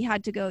point that we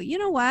had to go, you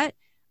know what?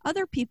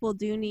 Other people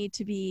do need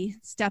to be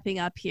stepping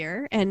up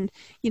here. And,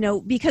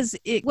 because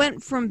it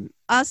went from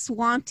us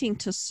wanting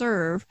to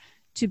serve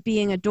to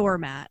being a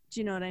doormat. Do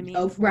you know what I mean?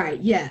 Oh, right.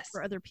 Yes.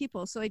 For other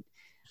people. So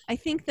I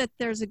think that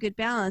there's a good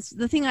balance.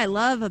 The thing I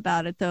love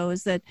about it, though,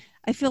 is that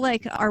I feel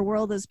like our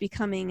world is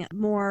becoming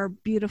more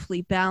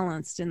beautifully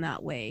balanced in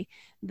that way.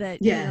 That,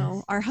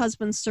 our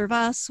husbands serve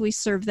us, we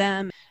serve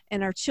them,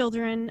 and our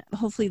children,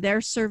 hopefully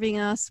they're serving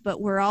us, but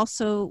we're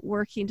also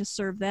working to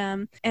serve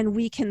them. And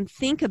we can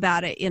think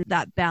about it in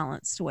that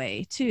balanced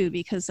way, too,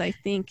 because I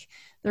think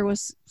there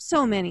was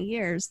so many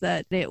years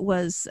that it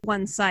was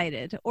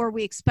one-sided, or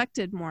we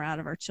expected more out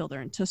of our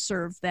children to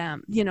serve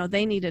them.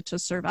 They needed to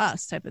serve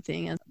us type of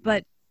thing.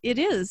 But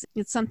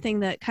it's something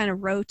that kind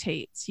of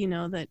rotates,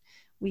 that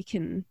we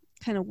can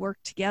kind of work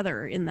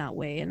together in that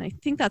way. And I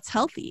think that's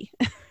healthy.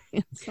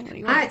 In so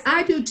many ways.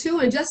 I do too.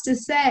 And just to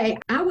say,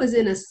 I was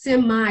in a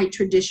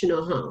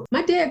semi-traditional home.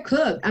 My dad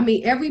cooked. I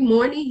mean, every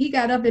morning he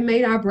got up and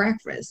made our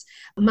breakfast.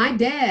 My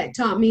dad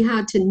taught me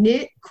how to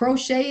knit,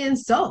 crochet, and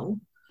sew.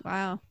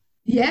 Wow.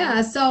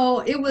 Yeah, so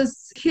it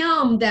was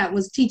him that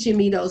was teaching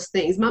me those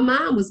things. My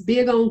mom was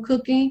big on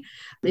cooking,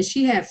 and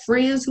she had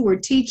friends who were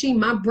teaching.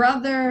 My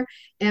brother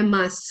and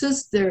my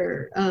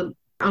sister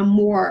are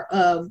more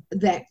of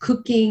that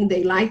cooking.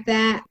 They like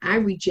that. I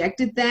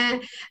rejected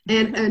that,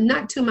 and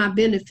not to my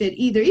benefit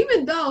either.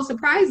 Even though,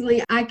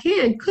 surprisingly, I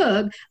can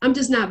cook, I'm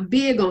just not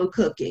big on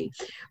cooking.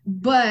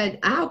 But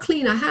I'll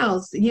clean a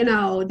house.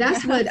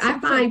 That's what I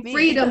find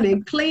freedom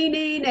in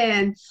cleaning,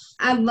 and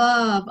I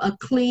love a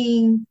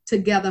clean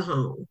together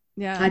home.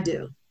 Yeah, I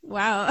do.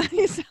 Wow,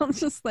 you sound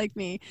just like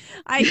me.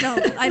 I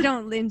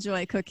don't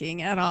enjoy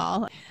cooking at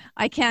all.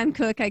 I can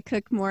cook. I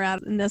cook more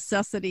out of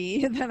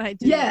necessity than I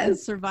do in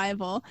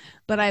survival,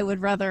 but I would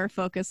rather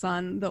focus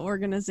on the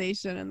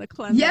organization and the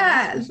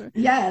cleanliness.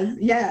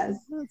 Yes.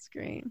 That's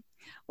great.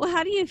 Well,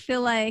 how do you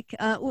feel like,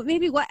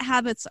 maybe what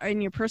habits are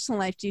in your personal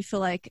life do you feel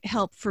like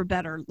help for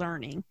better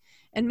learning?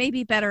 And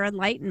maybe better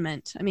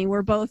enlightenment. I mean,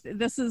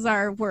 this is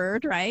our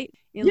word, right?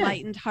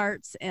 Enlightened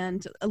hearts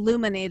and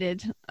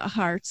illuminated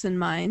hearts and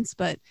minds.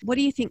 But what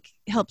do you think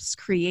helps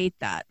create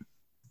that?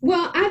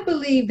 Well, I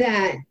believe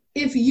that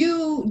if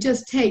you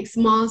just take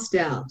small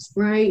steps,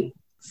 right?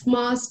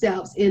 Small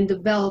steps in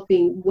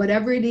developing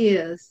whatever it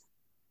is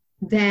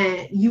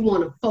that you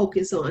want to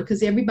focus on,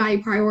 because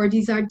everybody's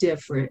priorities are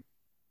different.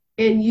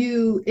 And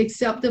you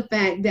accept the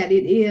fact that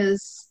it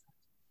is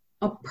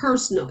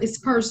it's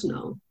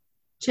personal.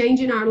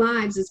 Changing our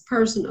lives is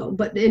personal,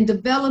 but in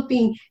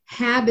developing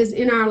habits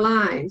in our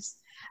lives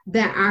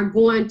that are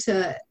going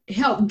to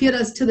help get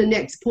us to the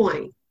next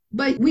point.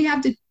 But we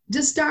have to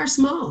just start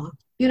small.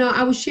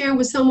 I was sharing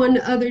with someone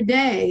the other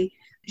day,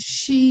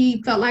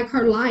 she felt like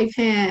her life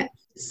had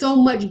so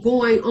much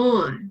going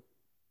on.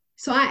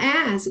 So I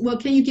asked, well,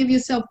 can you give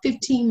yourself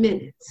 15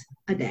 minutes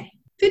a day?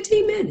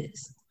 15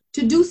 minutes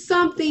to do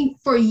something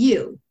for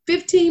you,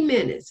 15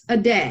 minutes a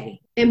day,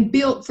 and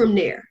build from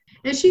there.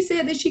 And she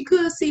said that she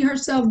could see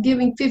herself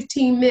giving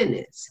 15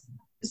 minutes.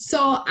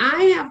 So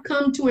I have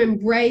come to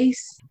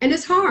embrace, and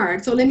it's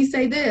hard. So let me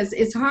say this,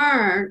 it's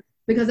hard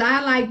because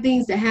I like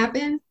things to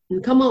happen.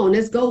 And come on,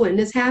 let's go and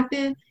let's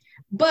happen.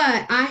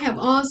 But I have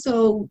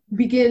also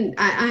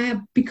I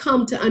have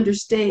become to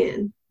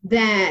understand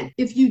that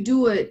if you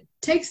do it,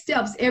 take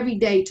steps every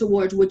day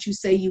towards what you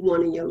say you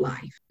want in your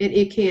life, and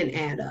it can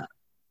add up.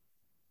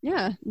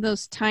 Yeah,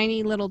 those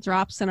tiny little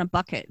drops in a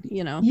bucket,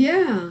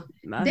 Yeah,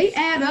 they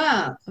add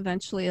up.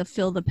 Eventually it'll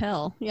fill the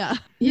pill. Yeah.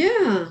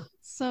 Yeah.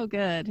 So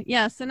good.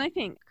 Yes, and I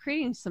think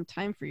creating some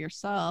time for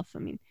yourself, I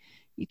mean,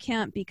 you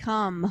can't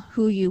become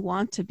who you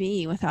want to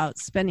be without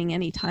spending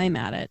any time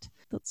at it.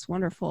 That's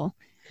wonderful.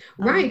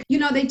 Right.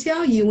 They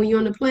tell you when you're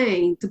on the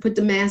plane to put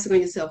the mask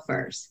on yourself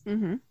first.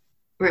 Mm-hmm.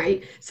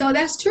 Right. So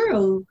that's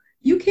true.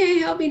 You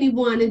can't help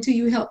anyone until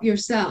you help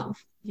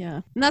yourself.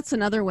 Yeah. And that's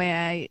another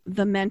way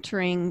the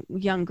mentoring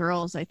young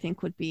girls, I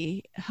think, would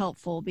be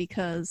helpful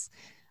because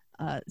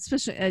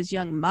especially as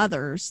young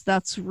mothers,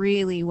 that's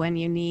really when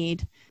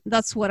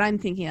that's what I'm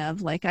thinking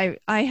of. Like I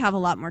have a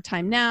lot more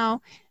time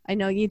now. I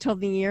know you told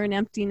me you're an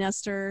empty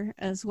nester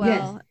as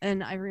well. Yes.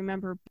 And I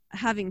remember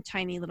having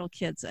tiny little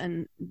kids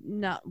and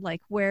not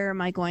like, where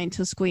am I going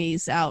to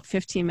squeeze out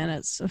 15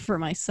 minutes for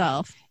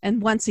myself?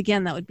 And once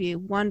again, that would be a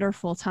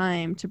wonderful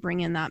time to bring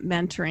in that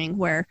mentoring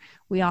where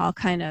we all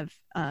kind of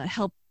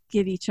help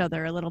give each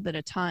other a little bit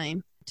of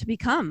time to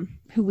become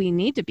who we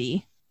need to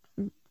be.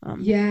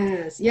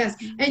 Yes. And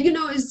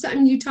it's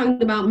something you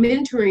talked about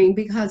mentoring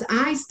because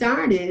I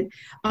started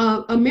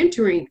a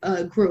mentoring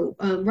group.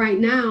 Right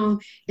now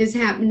it's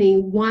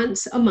happening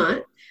once a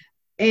month,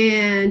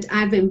 and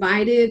I've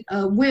invited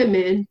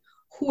women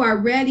who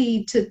are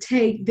ready to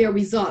take their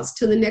results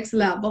to the next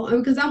level.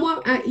 Because I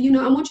want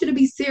you to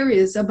be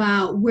serious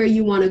about where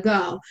you want to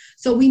go.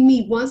 So we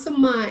meet once a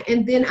month,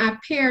 and then I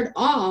paired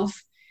off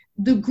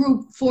the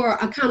group for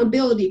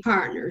accountability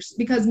partners,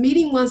 because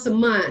meeting once a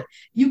month,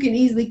 you can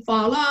easily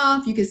fall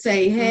off. You can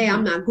say, hey,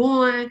 I'm not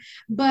going.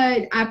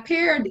 But I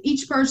paired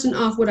each person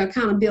off with an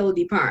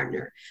accountability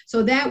partner.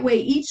 So that way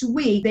each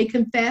week they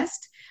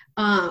confessed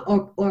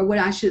or what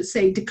I should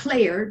say,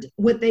 declared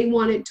what they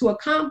wanted to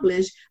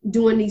accomplish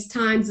during these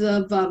times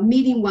of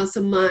meeting once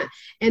a month.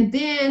 And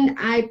then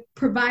I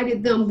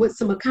provided them with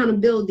some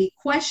accountability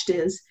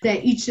questions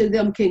that each of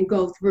them can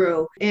go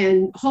through.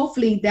 And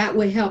hopefully that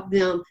will help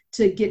them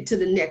to get to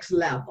the next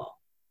level.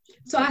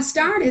 So I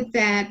started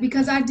that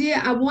because I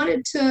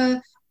wanted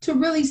to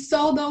really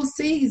sow those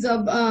seeds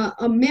of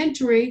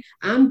mentoring.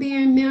 I'm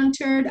being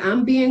mentored,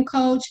 I'm being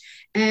coached,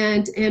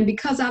 and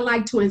because I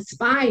like to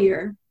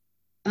inspire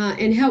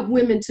and help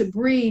women to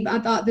breathe, I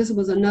thought this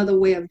was another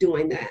way of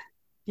doing that.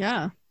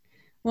 Yeah.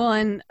 Well,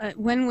 and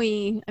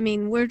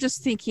we're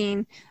just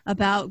thinking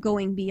about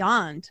going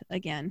beyond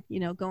again,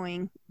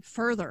 going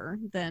further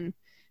than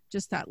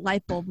just that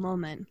light bulb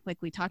moment like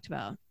we talked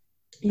about.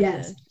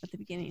 Yes. At the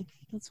beginning.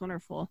 That's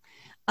wonderful.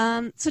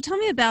 So tell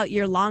me about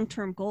your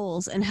long-term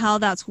goals and how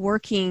that's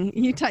working.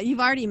 You've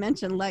already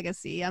mentioned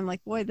legacy. I'm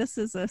like, boy, this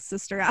is a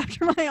sister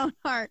after my own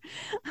heart,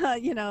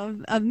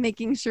 of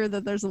making sure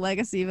that there's a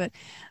legacy. But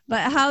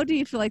how do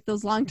you feel like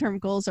those long-term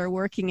goals are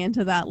working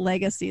into that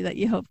legacy that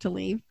you hope to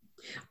leave?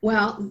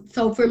 Well,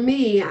 so for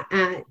me,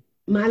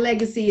 my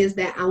legacy is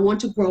that I want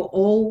to grow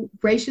old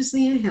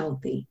graciously and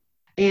healthy.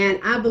 And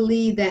I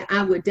believe that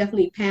I would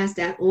definitely pass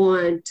that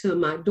on to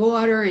my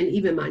daughter and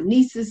even my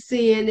nieces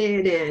seeing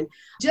it, and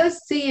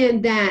just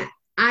seeing that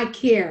I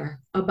care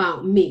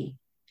about me,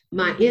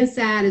 my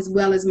inside as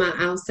well as my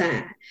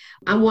outside.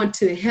 I want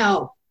to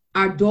help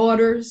our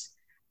daughters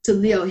to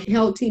live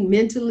healthy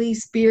mentally,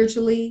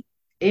 spiritually,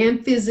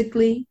 and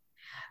physically.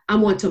 I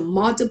want to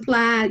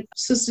multiply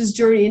sisters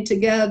journeying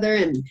together,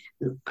 and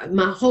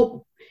my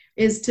hope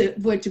is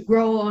for it to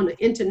grow on an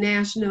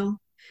international.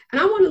 And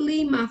I want to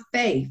leave my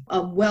faith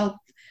of wealth,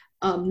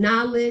 of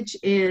knowledge,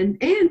 and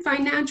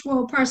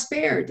financial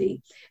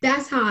prosperity.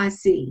 That's how I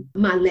see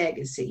my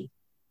legacy.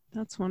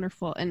 That's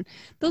wonderful. And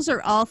those are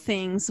all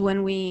things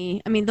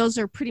those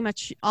are pretty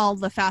much all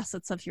the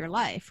facets of your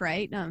life,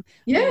 right?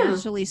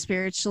 Financially,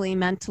 spiritually,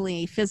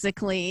 mentally,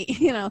 physically,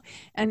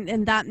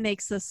 and that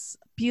makes us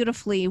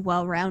beautifully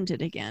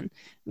well-rounded again.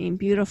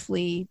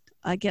 Beautifully,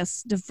 I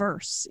guess,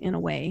 diverse in a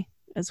way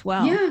as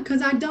well. Yeah,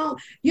 because I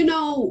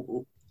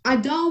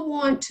don't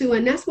want to,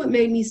 and that's what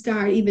made me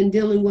start even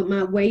dealing with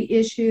my weight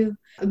issue,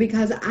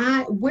 because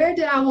where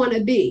did I want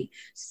to be?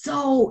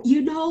 So,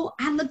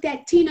 I looked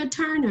at Tina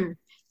Turner.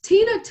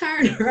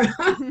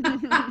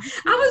 I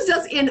was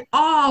just in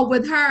awe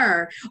with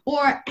her,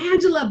 or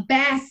Angela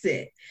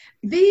Bassett.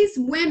 these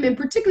women,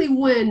 particularly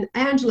when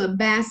Angela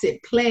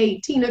Bassett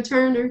played Tina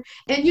Turner,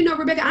 and you know,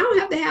 Rebecca, I don't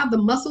have to have the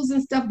muscles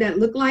and stuff that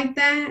look like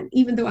that,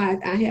 even though I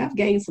have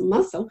gained some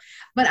muscle,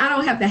 but I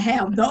don't have to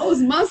have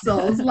those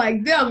muscles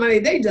like them. I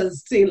mean, they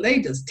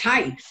just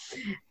tight.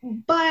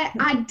 But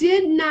I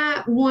did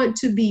not want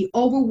to be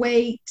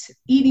overweight,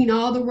 eating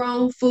all the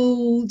wrong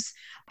foods.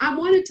 I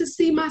wanted to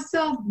see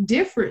myself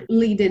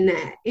differently than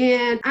that.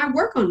 And I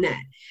work on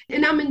that.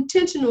 And I'm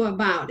intentional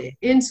about it.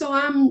 And so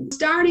I'm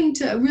starting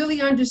to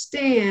really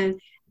understand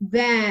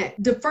that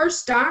the first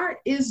start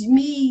is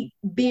me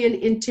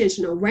being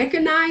intentional,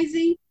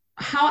 recognizing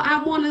how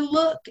I want to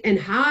look and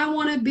how I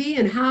want to be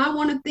and how I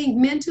want to think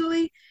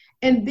mentally,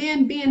 and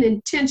then being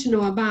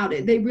intentional about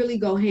it. They really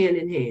go hand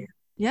in hand.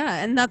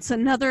 Yeah, and that's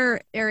another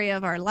area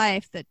of our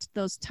life that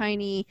those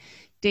tiny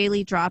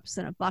daily drops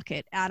in a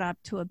bucket add up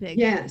to a big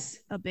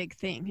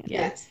thing.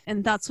 Yes.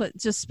 And that's what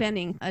just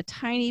spending a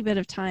tiny bit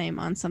of time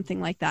on something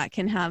like that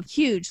can have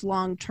huge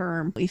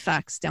long-term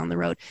effects down the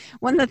road.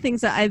 One of the things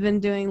that I've been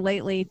doing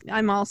lately,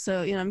 I'm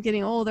also, I'm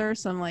getting older,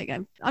 so I'm like,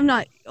 I'm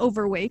not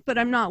overweight, but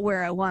I'm not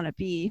where I want to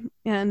be.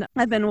 And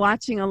I've been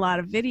watching a lot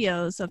of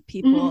videos of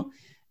people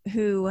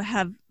who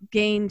have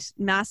gained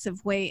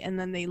massive weight and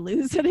then they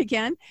lose it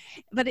again.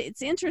 But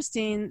it's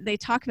interesting. They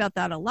talk about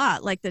that a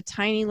lot, like the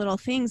tiny little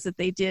things that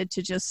they did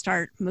to just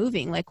start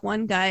moving. Like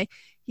one guy,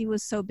 he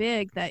was so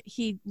big that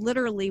he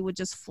literally would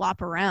just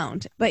flop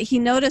around. But he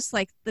noticed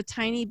like the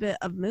tiny bit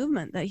of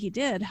movement that he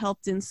did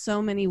helped in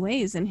so many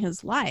ways in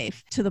his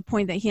life, to the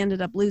point that he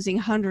ended up losing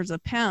hundreds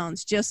of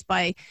pounds just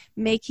by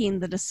making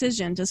the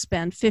decision to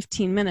spend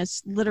 15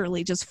 minutes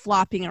literally just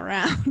flopping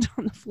around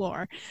on the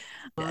floor.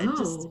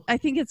 Wow. I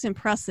think it's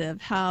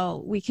impressive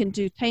how we can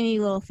do tiny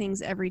little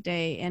things every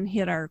day and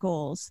hit our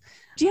goals.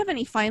 Do you have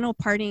any final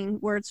parting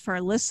words for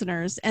our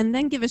listeners? And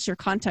then give us your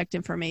contact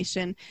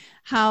information,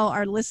 how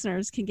our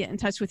listeners can get in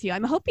touch with you.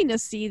 I'm hoping to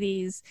see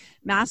these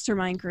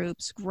mastermind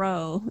groups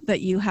grow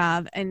that you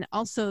have. And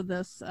also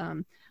this,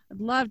 I'd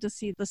love to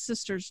see the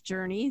Sisters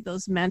Journey,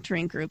 those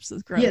mentoring groups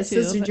grow too. Yes,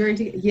 Sister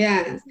Journey.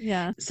 Yes.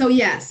 Yeah. So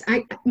yes,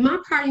 my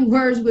parting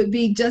words would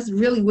be just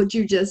really what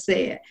you just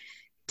said.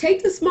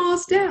 Take the small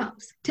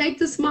steps. Take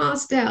the small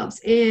steps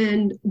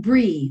and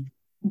breathe.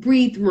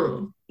 Breathe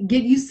through.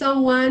 Get you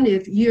someone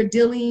if you're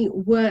dealing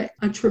with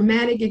a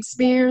traumatic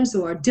experience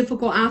or a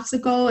difficult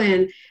obstacle,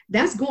 and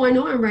that's going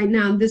on right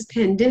now in this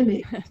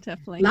pandemic.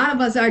 Definitely. A lot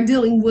of us are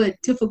dealing with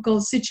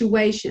difficult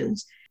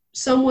situations.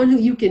 Someone who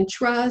you can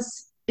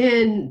trust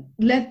and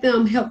let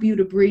them help you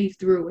to breathe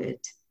through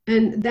it.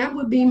 And that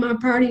would be my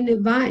parting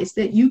advice,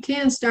 that you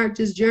can start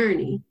this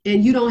journey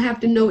and you don't have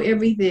to know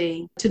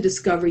everything to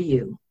discover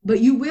you, but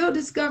you will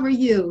discover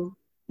you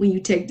when you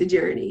take the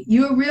journey.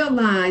 You'll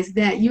realize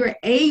that you're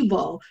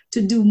able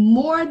to do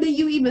more than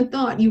you even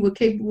thought you were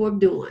capable of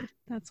doing.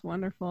 That's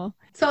wonderful.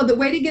 So the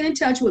way to get in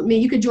touch with me,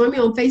 you can join me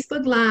on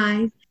Facebook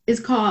Live. It's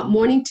called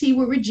Morning Tea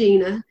with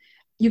Regina.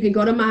 You can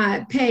go to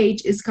my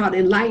page. It's called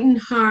Enlightened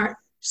Heart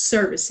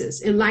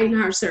Services. Enlightened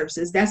Heart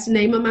Services. That's the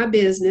name of my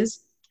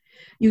business.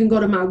 You can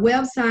go to my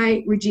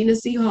website,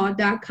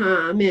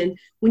 reginachall.com. And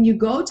when you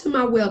go to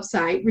my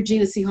website,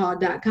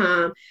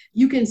 reginachall.com,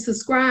 you can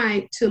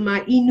subscribe to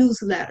my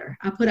e-newsletter.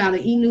 I put out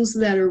an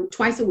e-newsletter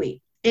twice a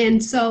week.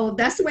 And so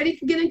that's the way they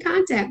can get in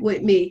contact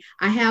with me.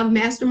 I have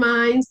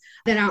masterminds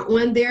that are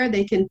on there.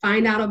 They can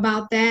find out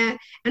about that.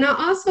 And I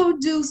also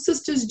do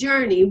Sisters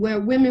Journey, where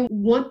women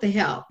want the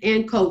help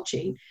and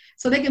coaching.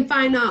 So they can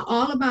find out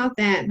all about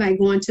that by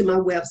going to my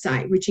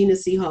website,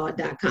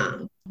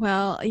 reginachall.com.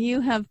 Well,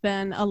 you have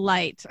been a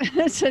light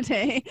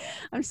today.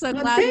 I'm so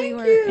glad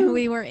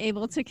we were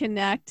able to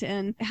connect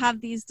and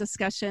have these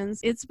discussions.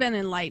 It's been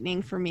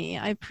enlightening for me.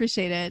 I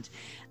appreciate it.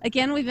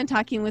 Again, we've been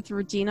talking with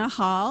Regina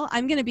Hall.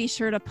 I'm going to be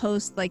sure to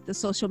post like the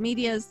social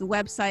medias, the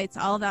websites,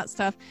 all of that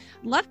stuff.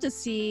 Love to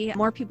see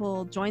more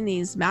people join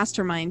these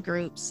mastermind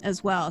groups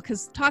as well,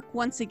 because talk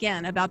once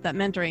again about that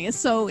mentoring is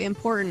so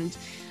important.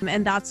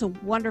 And that's a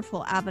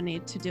wonderful avenue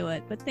to do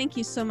it. But thank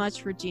you so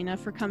much, Regina,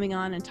 for coming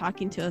on and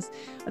talking to us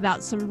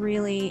about some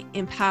really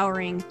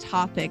empowering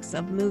topics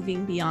of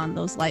moving beyond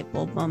those light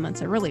bulb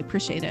moments. I really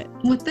appreciate it.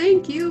 Well,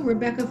 thank you,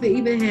 Rebecca, for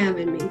even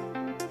having me.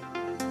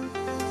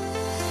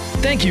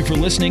 Thank you for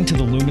listening to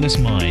The Luminous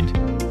Mind.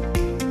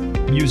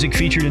 Music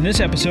featured in this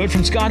episode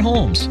from Scott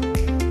Holmes.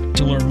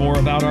 To learn more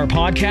about our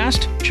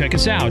podcast, check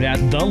us out at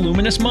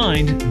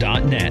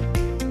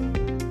theluminousmind.net.